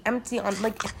has to be empty on,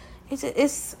 like,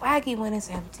 it's swaggy when it's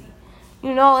empty.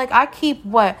 You know, like, I keep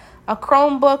what? A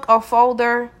Chromebook, a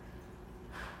folder.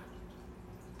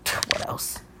 What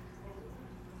else?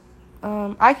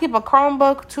 I keep a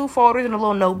Chromebook, 2 folders, and a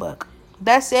little notebook.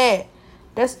 That's it.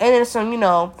 And then some, you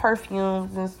know,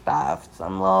 perfumes and stuff.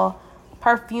 Some little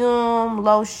perfume,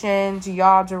 lotion,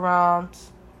 deodorant.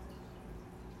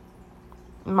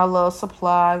 My little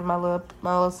supply, my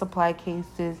little supply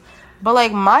cases. But,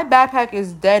 like, my backpack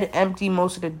is dead empty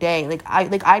most of the day. Like,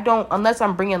 I don't, unless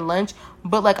I'm bringing lunch.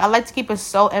 But, like, I like to keep it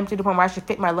so empty to the point where I should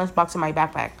fit my lunchbox in my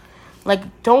backpack.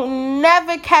 Like, don't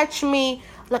never catch me.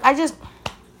 Like,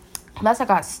 unless I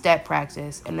got step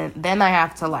practice, and then I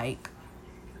have to, like,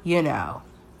 you know,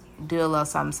 do a little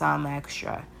something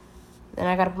extra. Then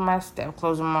I gotta put my step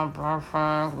clothes in my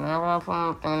boyfriend,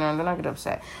 and then I get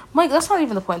upset. Like, that's not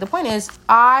even the point. The point is,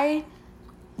 I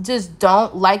just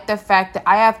don't like the fact that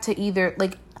I have to either,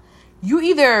 like,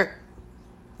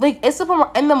 it's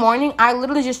in the morning, I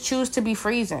literally just choose to be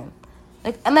freezing.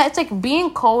 Like, and it's like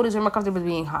being cold is more comfortable than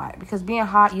being hot. Because being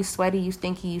hot, you sweaty, you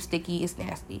stinky, you sticky, it's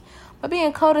nasty. But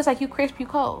being cold is like you crisp, you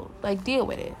cold. Like, deal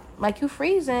with it. Like, you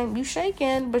freezing, you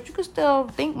shaking, but you can still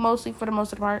think mostly for the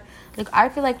most of the part. Like, I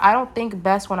feel like I don't think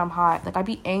best when I'm hot. Like, I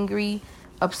be angry,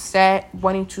 upset,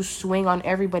 wanting to swing on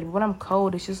everybody. But when I'm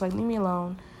cold, it's just like, leave me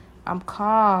alone. I'm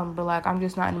calm, but, like, I'm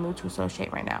just not in the mood to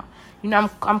associate right now. You know,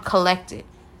 I'm collected.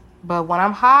 But when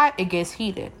I'm hot, it gets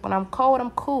heated. When I'm cold, I'm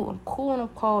cool. I'm cool and I'm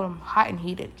cold. I'm hot and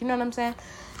heated. You know what I'm saying?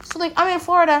 So, like, I'm in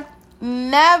Florida.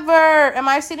 Never am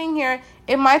I sitting here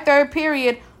in my third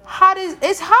period.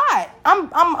 It's hot.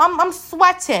 I'm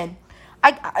sweating.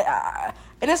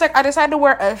 And it's like I decided to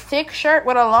wear a thick shirt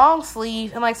with a long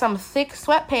sleeve and like some thick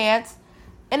sweatpants.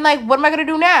 And like, what am I gonna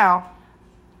do now?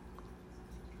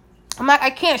 I'm like, I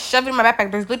can't shove it in my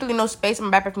backpack. There's literally no space in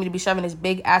my backpack for me to be shoving this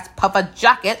big ass puffer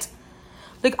jacket.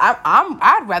 Like,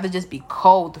 I'd rather just be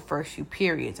cold the first few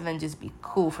periods and then just be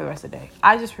cool for the rest of the day.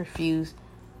 I just refuse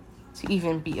to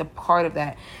even be a part of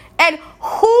that. And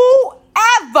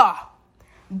whoever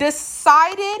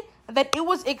decided that it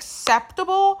was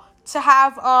acceptable to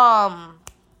have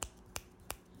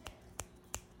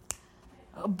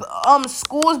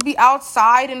schools be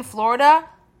outside in Florida,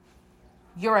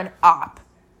 you're an op.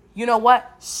 You know what?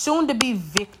 Soon to be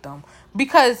victim,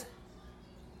 because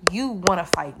you want to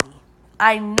fight me.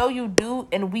 I know you do,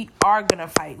 and we are gonna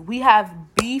fight. We have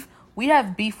beef. We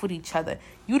have beef with each other.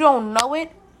 You don't know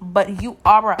it, but you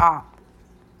are an op.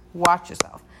 Watch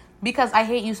yourself, because I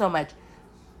hate you so much.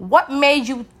 What made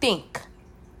you think,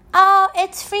 oh,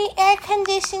 it's free air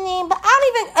conditioning? But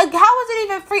I don't even, how is it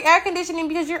even free air conditioning?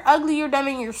 Because you're ugly, you're dumb,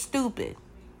 and you're stupid.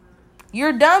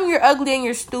 You're dumb, you're ugly, and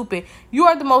you're stupid. You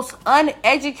are the most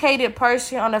uneducated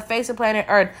person on the face of planet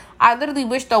Earth. I literally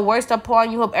wish the worst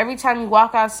upon you. Hope every time you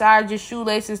walk outside, your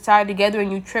shoelaces tied together and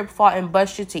you trip, fall, and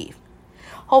bust your teeth.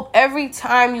 Hope every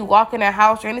time you walk in a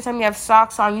house or anytime you have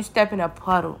socks on, you step in a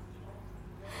puddle.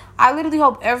 I literally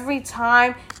hope every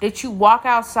time that you walk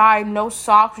outside, no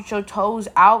socks with your toes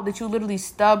out, that you literally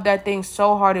stub that thing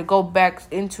so hard it go back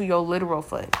into your literal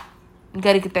foot. You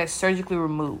got to get that surgically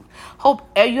removed. Hope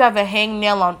you have a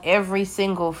hangnail on every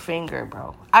single finger,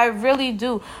 bro. I really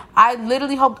do. I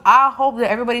hope that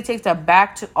everybody takes a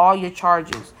back to all your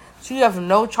chargers. So you have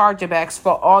no charger backs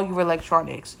for all your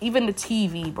electronics. Even the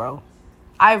TV, bro.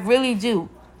 I really do.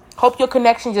 Hope your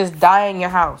connection just die in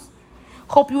your house.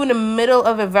 Hope you in the middle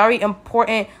of a very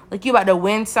important, like you about to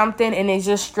win something and it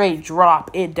just straight drop.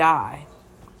 It die.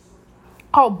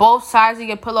 Hope both sides of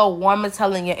your pillow warm as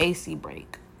hell and your AC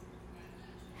break.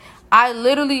 I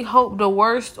literally hope the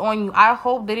worst on you. I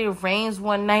hope that it rains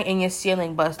one night and your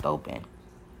ceiling bust open.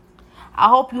 I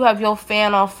hope you have your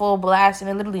fan on full blast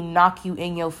and it literally knock you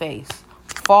in your face.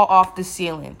 Fall off the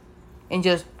ceiling and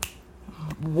just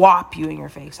whop you in your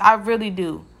face. I really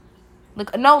do.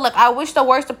 I wish the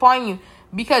worst upon you,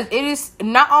 because it is,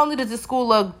 not only does the school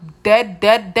look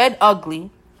dead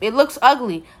ugly, it looks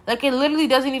ugly. Like, it literally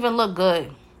doesn't even look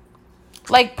good.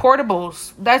 Like,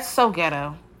 portables. That's so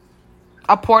ghetto.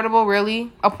 A portable,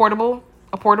 really? A portable?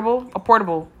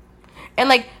 And,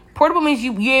 like, portable means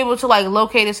you're able to, like,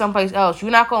 locate it someplace else.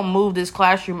 You're not going to move this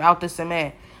classroom out the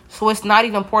cement. So it's not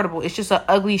even portable. It's just an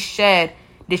ugly shed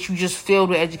that you just filled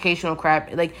with educational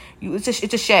crap. Like, it's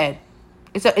a shed.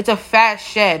 It's a fat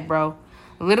shed, bro.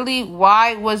 Literally,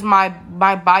 why was my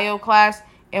bio class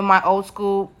in my old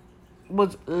school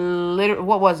was literally,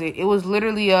 what was it? It was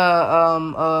literally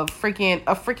a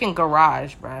freaking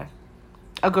garage, bro.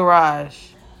 A garage.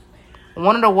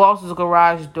 One of the walls was a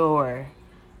garage door.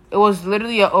 It was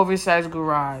literally an oversized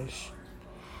garage.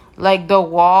 Like, the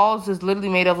walls is literally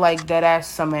made of, like, dead-ass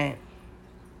cement.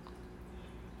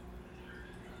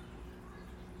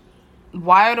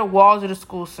 Why are the walls of the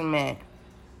school cement?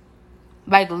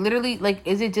 Like, literally, like,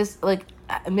 is it just, like,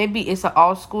 maybe it's an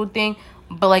all-school thing,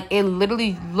 but, like, it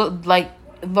literally looked like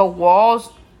the walls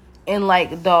in,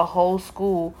 like, the whole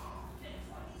school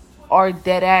are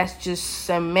dead-ass just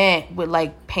cement with,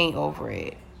 like, paint over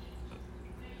it.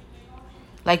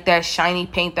 Like, that shiny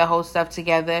paint that holds stuff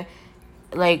together.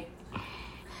 Like,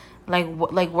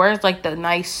 where's, like, the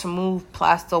nice, smooth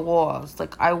plaster walls?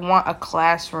 Like, I want a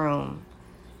classroom.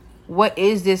 What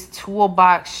is this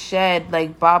toolbox shed,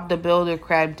 like, Bob the Builder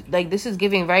crap? Like, this is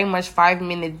giving very much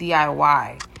 5-minute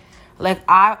DIY. Like,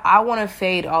 I want to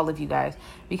fade all of you guys,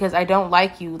 because I don't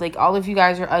like you. Like, all of you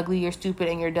guys are ugly, you're stupid,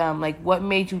 and you're dumb. Like, what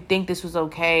made you think this was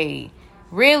okay?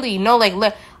 Really? No, like,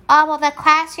 look. Oh, well, the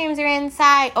classrooms are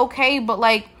inside. Okay, but,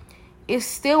 like, it's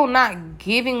still not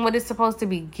giving what it's supposed to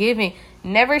be giving.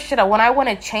 Never should I. When I want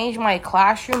to change my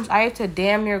classrooms, I have to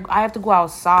go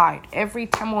outside. Every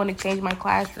time I want to change my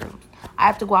classrooms, I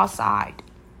have to go outside.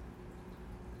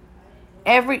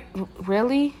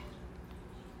 Really?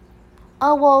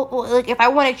 Oh, well, like, if I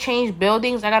want to change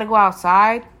buildings, I got to go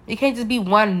outside. It can't just be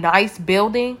one nice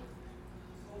building.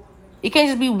 I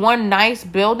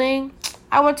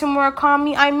went to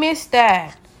Murakami. I missed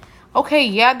that. Okay,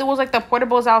 yeah, there was, like, the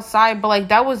portables outside, but, like,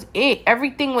 that was it.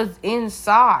 Everything was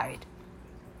inside.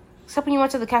 Except when you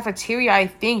went to the cafeteria, I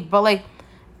think. But, like,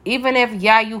 even if,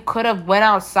 yeah, you could have went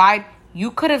outside,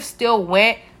 you could have still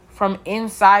went from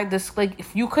inside this, like,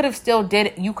 if you could have still did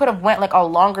it, you could have went like a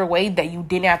longer way that you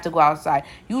didn't have to go outside.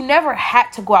 You never had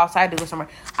to go outside to go somewhere.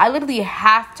 I literally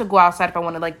have to go outside if I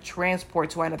want to like transport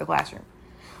to another classroom.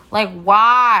 Like,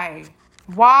 why?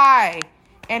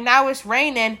 And now it's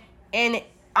raining and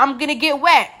I'm gonna get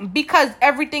wet because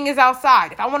everything is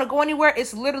outside. If I want to go anywhere,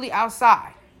 it's literally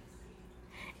outside.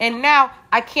 And now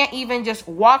I can't even just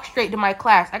walk straight to my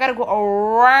class. I gotta go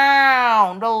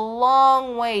around a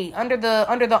long way under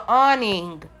the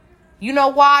awning. You know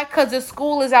why? Because the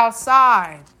school is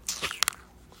outside.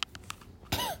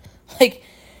 Like,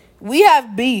 we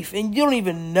have beef and you don't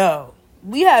even know.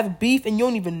 It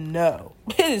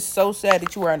is so sad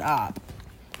that you are an op.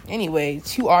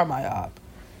 Anyways, you are my op.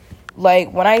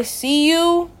 Like, when I see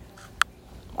you,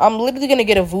 I'm literally gonna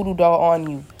get a voodoo doll on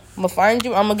you. I'm gonna find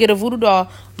you. I'm gonna get a voodoo doll. I'm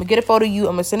gonna get a photo of you.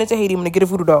 I'm gonna send it to Haiti. I'm gonna get a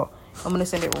voodoo doll. I'm gonna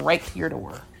send it right to your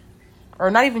door, or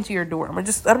not even to your door. I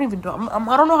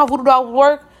don't know how voodoo dolls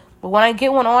work, but when I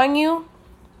get one on you,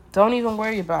 don't even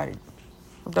worry about it.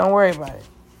 Don't worry about it.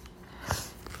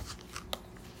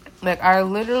 Like, I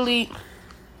literally,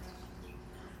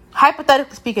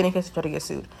 hypothetically speaking, in case you try to get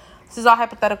sued, this is all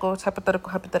hypothetical. It's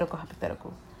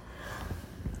hypothetical.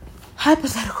 But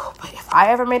if I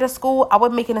ever made a school, I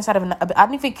would make it inside of I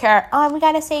don't even care. Oh, we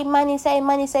gotta save money.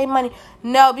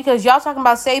 No, because y'all talking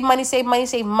about save money.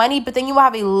 But then you will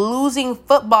have a losing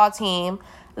football team.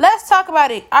 Let's talk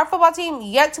about it. Our football team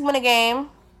yet to win a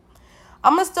game.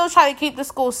 I'm gonna still try to keep the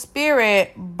school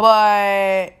spirit,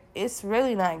 but it's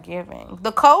really not giving.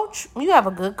 The coach, you have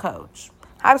a good coach.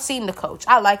 I've seen the coach.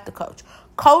 I like the coach.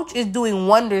 Coach is doing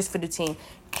wonders for the team.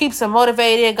 Keeps them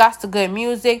motivated, got the good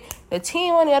music. The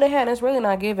team, on the other hand, is really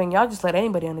not giving. Y'all just let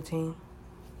anybody on the team.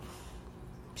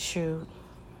 Shoot.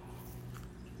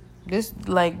 This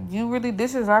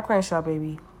is not Crenshaw,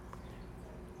 baby.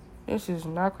 This is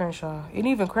not Crenshaw. And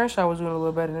even Crenshaw was doing a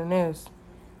little better than this.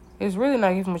 It's really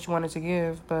not giving what you wanted to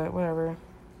give, but whatever.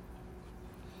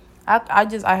 I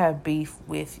have beef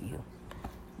with you.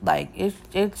 Like,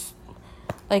 it's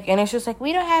like, and it's just like,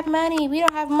 we don't have money. Y'all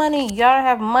don't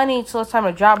have money till it's time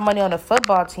to drop money on the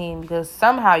football team because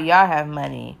somehow y'all have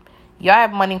money. Y'all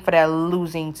have money for that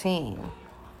losing team.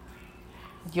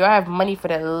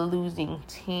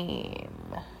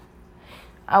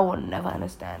 I will never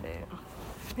understand it.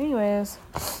 Anyways,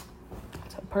 it's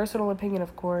a personal opinion,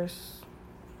 of course.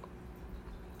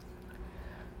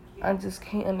 I just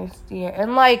can't understand.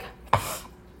 And like,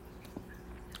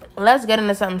 let's get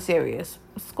into something serious.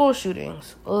 School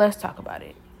shootings. Let's talk about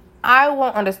it. I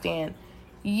won't understand.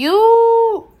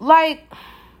 You, like,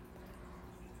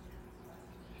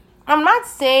 I'm not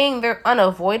saying they're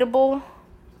unavoidable.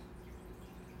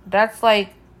 That's,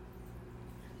 like,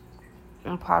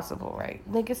 impossible, right?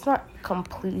 Like, it's not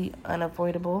completely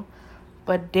unavoidable.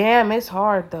 But damn, it's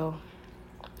hard, though.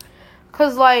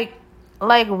 Because, like,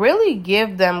 really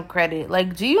give them credit.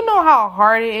 Like, do you know how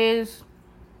hard it is?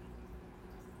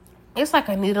 It's like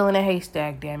a needle in a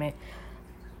haystack, damn it.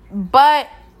 But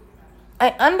I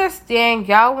understand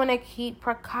y'all want to keep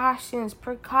precautions,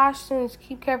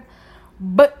 keep careful.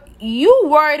 But you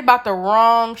worried about the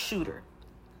wrong shooter.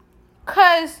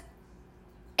 Because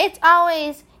it's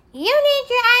always, you need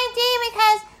your ID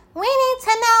because we need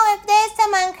to know if there's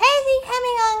someone crazy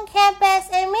coming on campus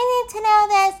and we need to know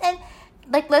this. And,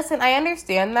 like, listen, I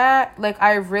understand that. Like,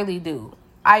 I really do.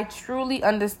 I truly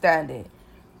understand it.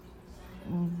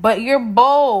 But you're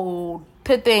bold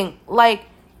to think, like,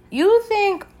 you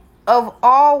think of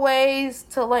all ways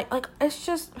to, like, it's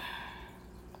just,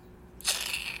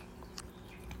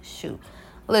 shoot.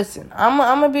 Listen, I'm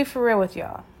gonna be for real with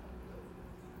y'all.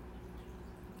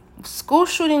 School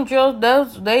shooting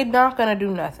drills, they not gonna do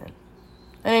nothing.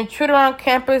 An intruder on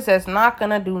campus, that's not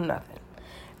gonna do nothing.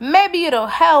 Maybe it'll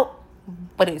help,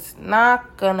 but it's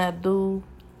not gonna do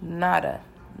nada.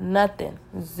 Nothing.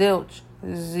 Zilch.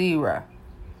 Zero.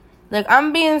 Like,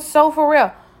 I'm being so for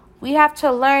real. We have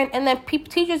to learn, and then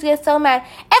teachers get so mad. If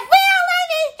we don't learn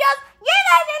these drills, you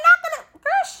guys are not gonna.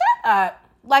 Girl, shut up.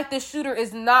 Like the shooter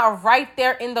is not right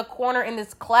there in the corner in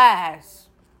this class.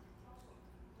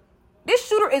 This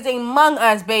shooter is Among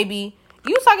Us, baby.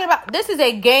 You talking about, this is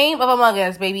a game of Among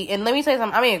Us, baby. And let me tell you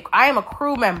something. I mean, I am a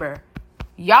crew member.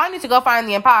 Y'all need to go find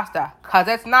the imposter, because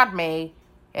it's not me.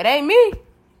 It ain't me.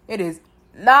 It is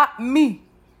not me.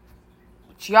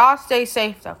 But y'all stay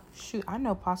safe, though. Shoot, I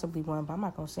know possibly one, but I'm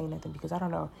not going to say nothing because I don't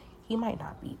know. He might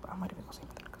not be, but I'm not even going to say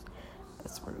nothing because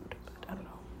that's rude. But I don't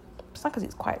know. It's not because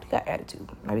he's quiet. He got attitude.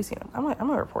 I've been seeing him. I'm going to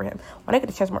report him. When I get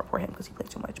a chance, I'm going to report him because he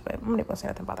played too much. But I'm not going to say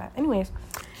nothing about that. Anyways,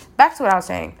 back to what I was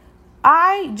saying.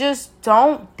 I just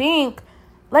don't think,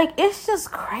 like, it's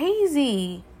just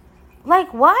crazy.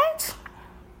 Like, what?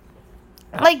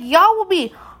 Like, y'all will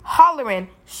be hollering,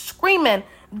 screaming,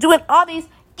 doing all these,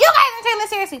 you guys are taking this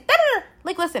seriously. Da-da-da.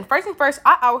 Like, listen, first and first,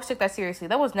 I always took that seriously.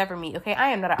 That was never me, okay? I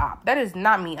am not an op. That is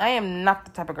not me. I am not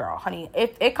the type of girl, honey.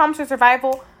 If it comes to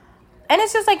survival, and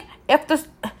it's just like,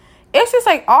 it's just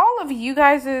like all of you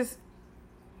guys is,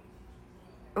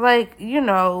 like, you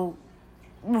know,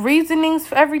 reasonings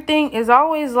for everything is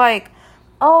always like,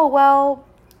 oh, well,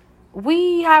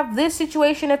 we have this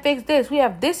situation to fix this. We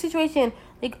have this situation.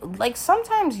 Like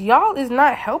sometimes y'all is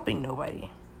not helping nobody.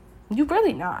 You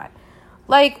really not.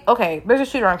 Like, okay, there's a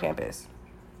shooter on campus.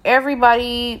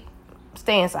 Everybody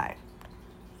stay inside.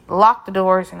 Lock the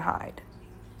doors and hide.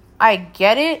 I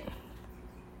get it.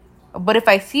 But if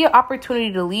I see an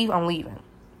opportunity to leave, I'm leaving.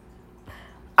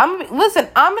 I'm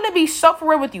going to be so for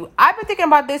real with you. I've been thinking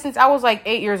about this since I was like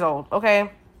 8 years old,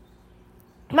 okay?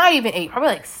 Not even 8, probably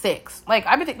like 6. Like,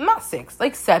 I've been thinking, not 6,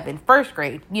 like 7, first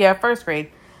grade. Yeah, first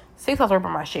grade. 6, I was ripping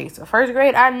my shades. So first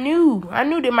grade, I knew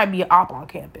there might be an op on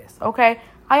campus, okay?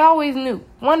 I always knew.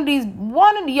 One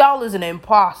of y'all is an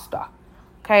imposter,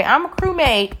 okay? I'm a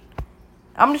crewmate.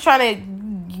 I'm just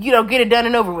trying to, you know, get it done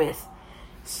and over with.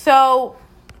 So,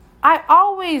 I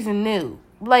always knew,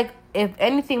 like, if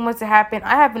anything was to happen,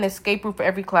 I have an escape route for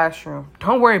every classroom.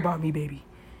 Don't worry about me, baby.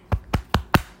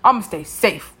 I'm going to stay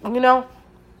safe, you know?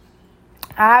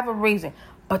 I have a reason.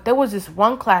 But there was this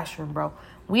one classroom, bro.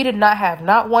 We did not have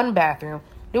not one bathroom.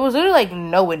 There was literally, like,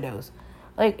 no windows.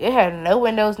 Like, it had no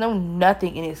windows, no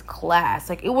nothing in its class.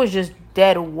 Like, it was just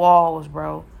dead walls,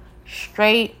 bro.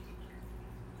 Straight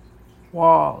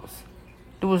walls.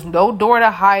 There was no door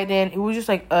to hide in. It was just,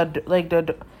 like,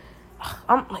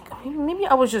 I'm like, maybe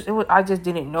I just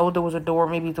didn't know there was a door.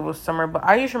 Maybe there was summer, but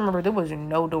I just remember there was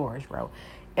no doors, bro.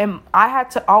 And I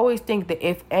had to always think that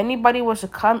if anybody was to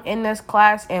come in this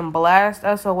class and blast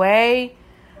us away,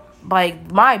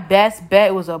 like, my best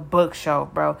bet was a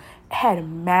bookshelf, bro. It had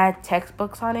mad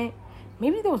textbooks on it.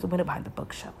 Maybe there was a window behind the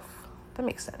bookshelf. That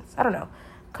makes sense. I don't know.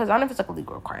 Because I don't know if it's, like, a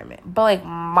legal requirement. But, like,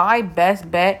 my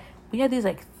best bet, we had these,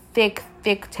 like, thick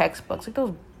textbooks. Like,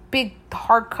 those big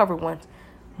hardcover ones.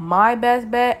 My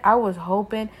best bet, I was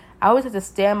hoping, I always had to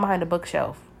stand behind the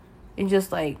bookshelf. And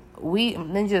just, like,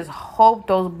 then just hope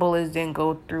those bullets didn't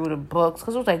go through the books.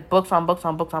 Because it was, like, books on books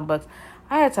on books on books.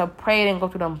 I had to pray it didn't go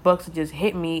through them books and just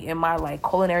hit me in my, like,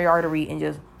 coronary artery and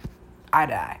just, I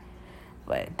die.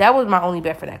 But that was my only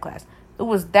bet for that class. It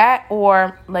was that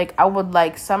or, like, I would,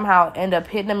 like, somehow end up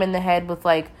hitting them in the head with,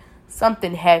 like,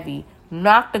 something heavy.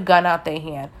 Knock the gun out their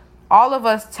hand. All of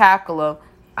us tackle them.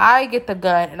 I get the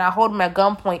gun and I hold them at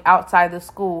gunpoint outside the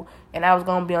school and I was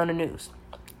going to be on the news.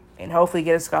 And hopefully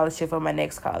get a scholarship for my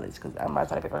next college because I'm about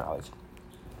to pay for college.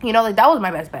 You know, like, that was my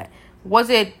best bet. Was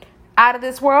it out of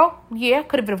this world? Yeah.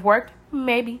 Could have worked?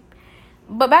 Maybe.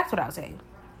 But back to what I was saying.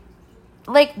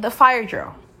 Like, the fire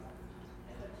drill.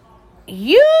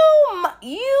 You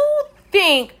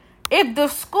think if the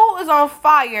school is on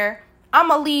fire, I'm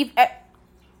going to leave at...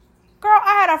 Girl,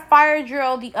 I had a fire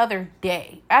drill the other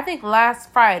day. I think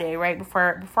last Friday, right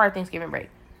before our Thanksgiving break.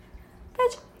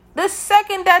 Bitch, the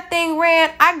second that thing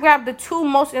ran, I grabbed the 2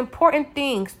 most important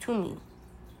things to me.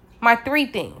 My 3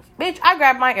 things. Bitch, I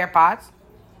grabbed my AirPods.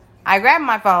 I grabbed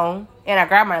my phone. And I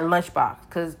grabbed my lunchbox.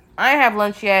 Because I didn't have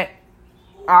lunch yet.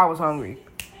 I was hungry.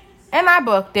 And I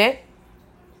booked it.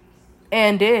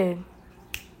 And did.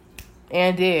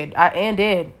 Bitch,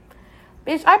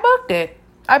 I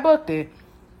booked it.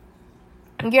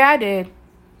 Yeah, I did.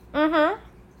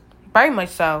 Very much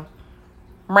so.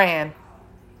 Ran.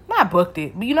 I booked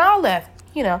it. But, you know, I left.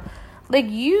 You know. Like,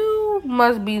 you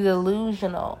must be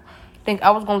delusional. Think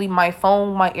I was going to leave my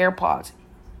phone, my AirPods,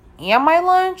 and my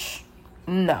lunch?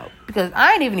 No. Because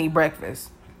I didn't even eat breakfast.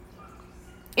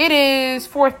 It is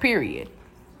 4th period.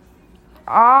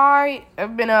 I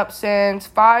have been up since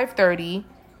 5:30.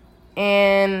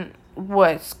 And,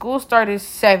 school started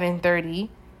 7:30.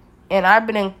 And I've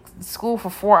been in school for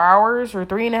 4 hours or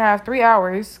 3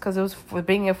 hours because it was for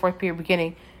being in 4th period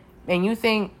beginning. And you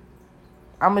think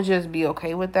I'm going to just be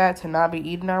okay with that to not be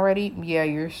eating already? Yeah,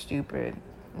 you're stupid.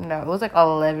 No, it was like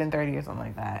 11:30 or something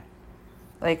like that.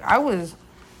 Like, I was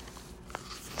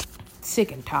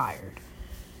sick and tired.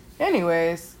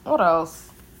 Anyways, what else?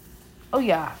 Oh,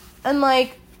 yeah. And,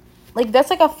 like that's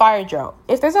like a fire drill.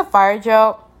 If there's a fire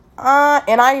drill,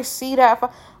 and I see that...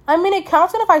 I mean, it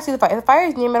counts if I see the fire. If the fire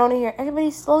is near me, I don't hear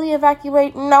everybody slowly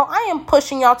evacuate. No, I am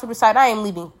pushing y'all to the side. I am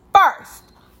leaving first.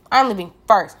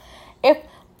 If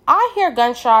I hear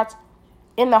gunshots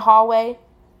in the hallway,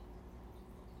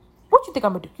 what you think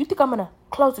I'm going to do? You think I'm going to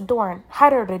close the door and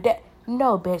hide her to death?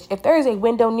 No, bitch. If there is a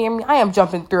window near me, I am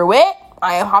jumping through it.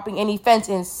 I am hopping any fence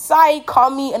in sight. Call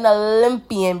me an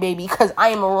Olympian, baby, because I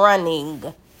am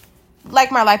running.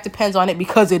 Like my life depends on it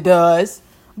because it does.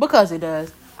 Because it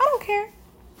does. I don't care.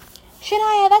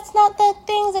 Shania, that's not the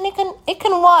things, and it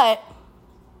can what?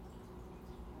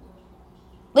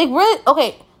 Like, really?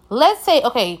 Okay, let's say,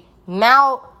 okay,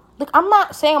 now, like, I'm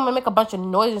not saying I'm gonna make a bunch of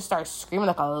noise and start screaming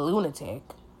like a lunatic.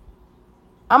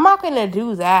 I'm not gonna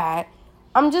do that.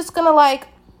 I'm just gonna, like,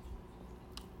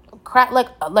 crack, like,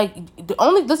 the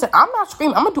only, listen, I'm not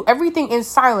screaming. I'm gonna do everything in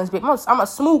silence, bitch. I'm a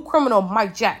smooth criminal,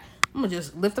 Mike Jack. I'm gonna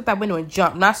just lift up that window and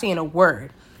jump, not saying a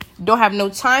word. Don't have no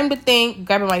time to think,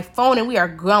 grabbing my phone, and we are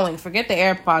going. Forget the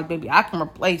AirPods, baby. I can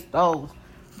replace those.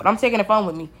 But I'm taking the phone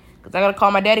with me. Because I got to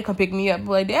call my daddy, come pick me up. Be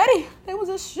like, Daddy, there was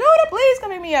a shooter. Please come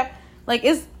pick me up. Like,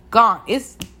 it's gone.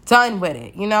 It's done with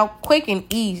it. You know? Quick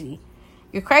and easy.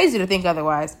 You're crazy to think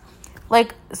otherwise.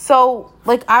 Like, so,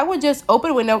 like, I would just open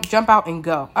the window, jump out, and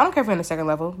go. I don't care if we're in the second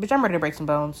level. Bitch, I'm ready to break some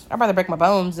bones. I'd rather break my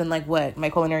bones than, like, what? My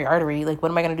coronary artery. Like,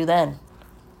 what am I going to do then?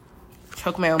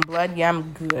 Choke my own blood? Yeah,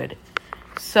 I'm good.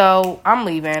 So, I'm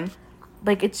leaving.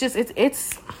 Like, it's just,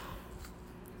 it's,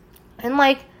 and,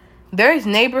 like, there's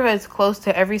neighborhoods close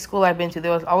to every school I've been to.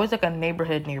 There was always, like, a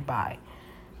neighborhood nearby.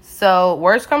 So,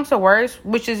 worst comes to worst,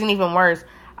 which isn't even worse,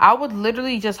 I would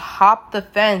literally just hop the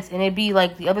fence, and it'd be,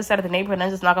 like, the other side of the neighborhood, and I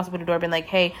just knock on somebody's door and be like,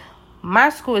 hey, my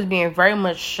school is being very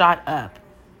much shot up.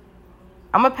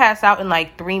 I'm gonna pass out in,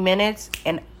 like, 3 minutes,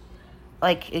 and,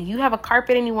 like, if you have a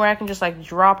carpet anywhere I can just, like,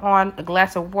 drop on a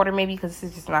glass of water maybe, because this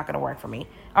is just not gonna work for me.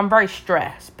 I'm very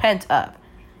stressed, pent up,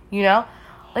 you know?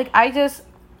 Like, I just,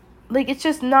 like, it's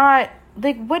just not,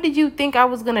 like, what did you think I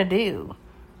was gonna do?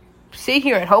 Sit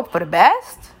here and hope for the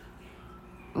best?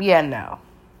 Yeah, no.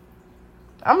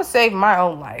 I'm gonna save my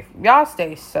own life. Y'all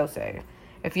stay so safe.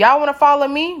 If y'all want to follow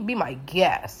me, be my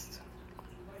guest.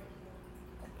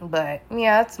 But,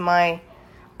 yeah, that's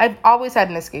I've always had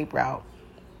an escape route.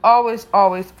 Always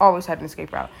had an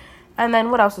escape route. And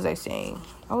then, what else was I saying?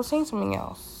 I was saying something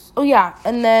else. Oh, yeah,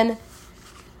 and then,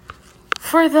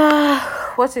 for the,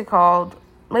 what's it called?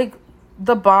 Like,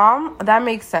 the bomb, that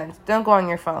makes sense. Don't go on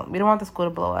your phone. We don't want the school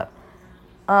to blow up.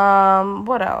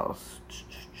 What else?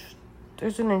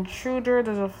 There's an intruder,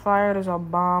 there's a fire, there's a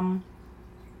bomb.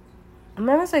 And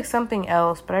then there's, like, something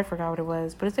else, but I forgot what it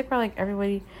was. But it's, like, where, like,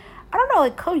 everybody, I don't know,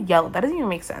 like, code yellow. That doesn't even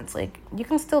make sense. Like, you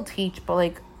can still teach, but,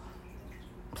 like,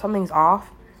 something's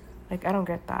off. Like, I don't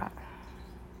get that.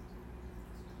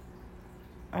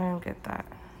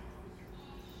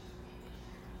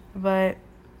 But,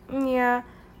 yeah.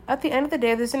 At the end of the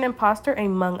day, there's an imposter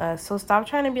among us. So stop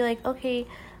trying to be like, okay,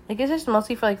 like, it's just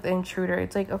mostly for, like, the intruder.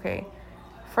 It's like, okay,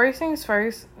 first things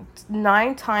first,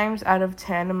 9 times out of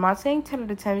 10. I'm not saying 10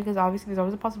 out of 10 because obviously there's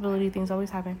always a possibility. Things always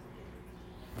happen.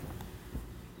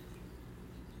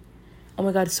 Oh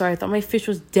my God, sorry. I thought my fish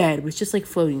was dead. It was just, like,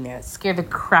 floating there. It scared the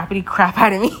crappity crap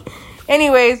out of me.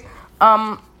 Anyways,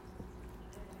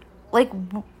 like,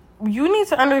 you need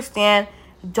to understand,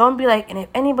 don't be like, and if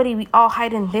anybody, we all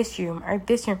hide in this room or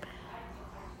this room.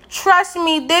 Trust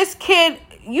me, this kid,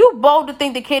 you bold to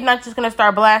think the kid not just gonna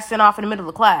start blasting off in the middle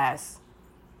of the class.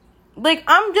 Like,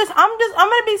 I'm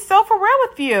gonna be so for real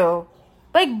with you.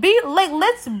 Like,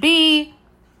 let's be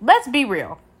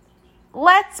real.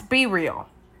 Let's be real.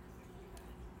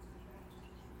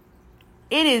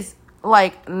 It is,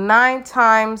 like, 9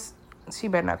 times, she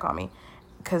better not call me,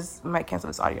 because I might cancel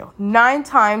this audio. 9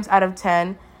 times out of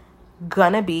 10,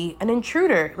 gonna be an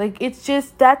intruder. Like, it's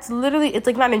just, that's literally, it's,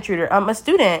 like, not an intruder, a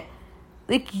student.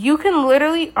 Like, you can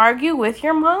literally argue with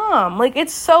your mom. Like,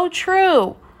 it's so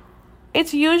true.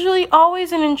 It's usually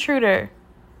always an intruder.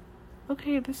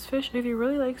 Okay, this fish either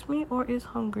really likes me or is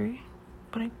hungry.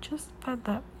 But I just fed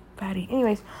that fatty.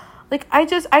 Anyways, like, I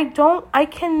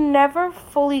can never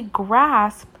fully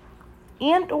grasp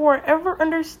and or ever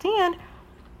understand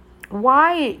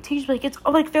why teachers, like, it's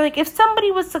like, they're like, if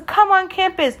somebody was to come on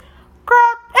campus,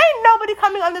 girl, ain't nobody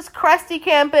coming on this crusty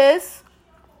campus.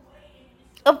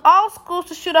 Of all schools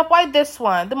to shoot up, why this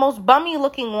one? The most bummy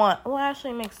looking one. Well,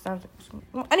 actually, it makes sense.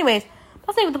 Anyways,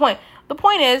 that's not even the point. The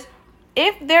point is,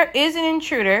 if there is an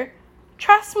intruder,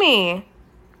 trust me,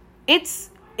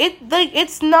 it's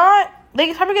not, like,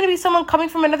 it's probably going to be someone coming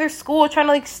from another school trying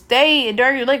to, like, stay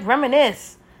or, like,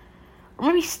 reminisce. Or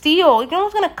maybe steal. Like, no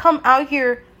one's going to come out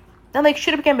here and, like,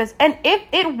 shoot up campus. And if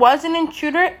it was an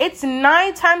intruder, it's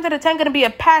 9 times out of 10 going to be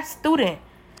a past student.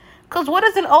 Because what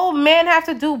does an old man have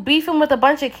to do beefing with a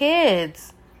bunch of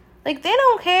kids? Like, they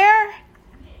don't care.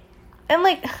 And,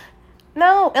 like,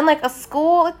 no. And, like, a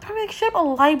school, like, probably, like, shit, a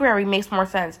library makes more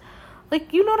sense.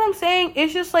 Like, you know what I'm saying?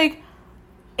 It's just, like,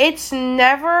 it was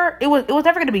never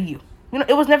going to be you. You know,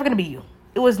 it was never going to be you.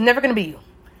 It was never going to be you.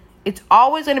 It's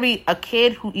always going to be a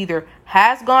kid who either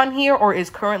has gone here or is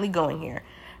currently going here.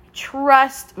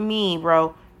 Trust me,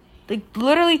 bro. Like,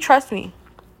 literally, trust me.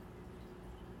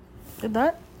 Did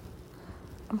that?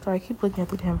 I'm sorry, I keep looking at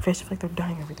the damn fish. I feel like they're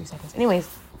dying every 3 seconds. Anyways.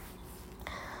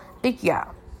 Like, yeah.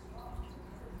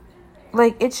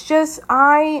 Like, it's just,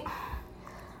 I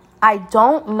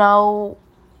don't know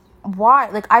why.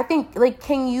 Like, I think, like,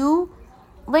 can you,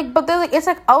 like, but then, like, it's,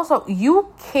 like, also,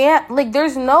 you can't, like,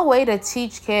 there's no way to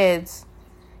teach kids,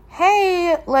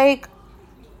 hey, like,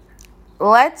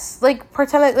 let's, like,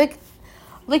 pretend that,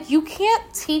 like, you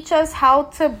can't teach us how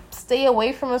to stay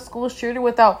away from a school shooter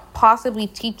without possibly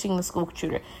teaching the school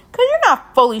shooter. Because you're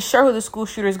not fully sure who the school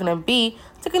shooter is going to be.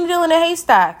 It's like a needle in a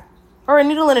haystack. Or a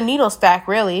needle in a needle stack,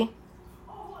 really.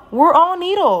 We're all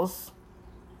needles.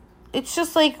 It's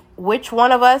just like, which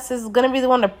one of us is going to be the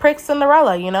one to prick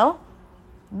Cinderella, you know?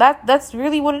 That's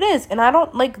really what it is. And I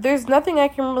don't, like, there's nothing I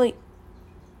can really...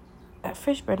 That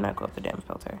fish better not go up the damn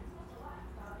filter.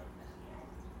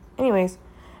 Anyways,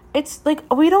 it's like,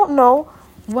 we don't know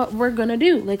what we're going to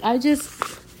do. Like, that's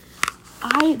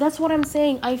what I'm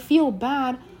saying. I feel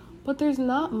bad, but there's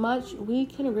not much we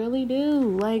can really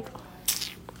do. Like,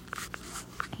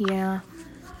 yeah.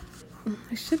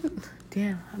 I shouldn't.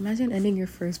 Damn, imagine ending your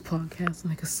first podcast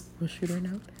on like a school shooter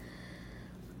note.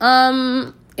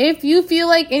 If you feel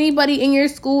like anybody in your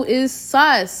school is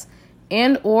sus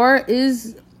and or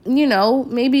is, you know,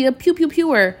 maybe a pew pew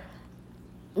pewer,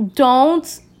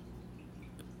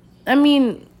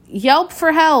 yelp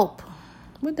for help.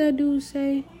 What'd that dude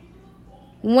say?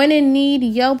 When in need,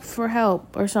 yelp for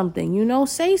help or something. You know,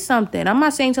 say something. I'm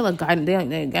not saying tell a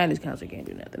guidance counselor can't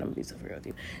do nothing. I'm gonna be so real with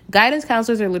you. Guidance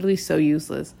counselors are literally so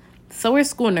useless. So are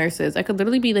school nurses. I could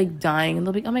literally be like dying and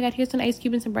they'll be, oh my God, here's some ice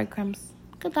cube and some breadcrumbs.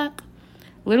 Good luck.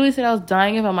 Literally said I was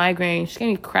dying of a migraine. She gave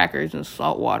me crackers and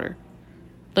salt water.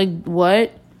 Like,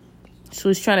 what? She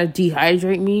was trying to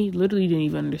dehydrate me. Literally didn't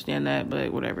even understand that,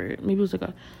 but whatever. Maybe it was like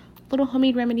a little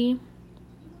homemade remedy.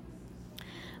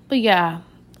 But yeah,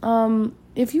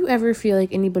 if you ever feel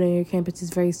like anybody on your campus is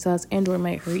very sus and or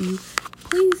might hurt you,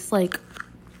 please, like,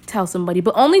 tell somebody.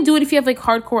 But only do it if you have, like,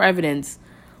 hardcore evidence.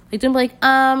 Like, don't be like,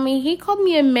 he called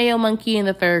me a male monkey in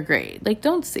the 3rd grade. Like,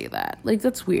 don't say that. Like,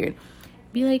 that's weird.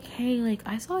 Be like, hey, like,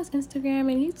 I saw his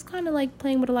Instagram and he's kind of, like,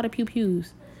 playing with a lot of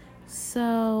pew-pews.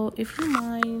 So, if you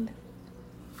mind,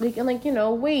 like, and, like, you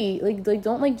know, wait. Like,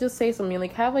 don't, like, just say something.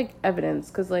 Like, have, like, evidence.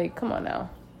 Because, like, come on now.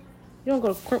 You don't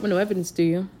go to court with no evidence, do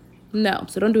you? No,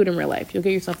 so don't do it in real life. You'll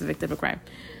get yourself a victim of a crime.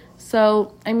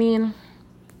 So, I mean,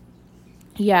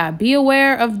 yeah, be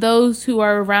aware of those who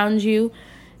are around you.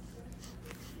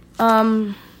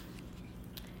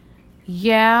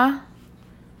 Yeah.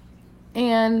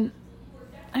 And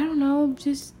I don't know,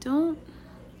 just don't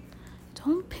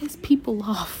piss people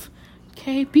off.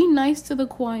 Okay? Be nice to the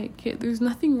quiet kid. There's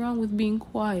nothing wrong with being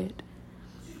quiet.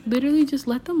 Literally just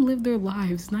let them live their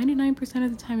lives. 99%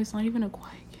 of the time it's not even a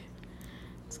quiet kid.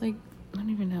 It's like, I don't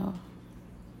even know.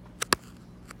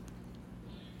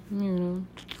 You know,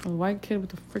 a white kid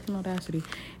with a freaking audacity.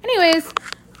 Anyways,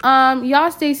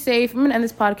 y'all stay safe. I'm gonna end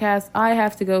this podcast. I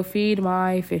have to go feed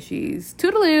my fishies.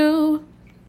 Toodaloo.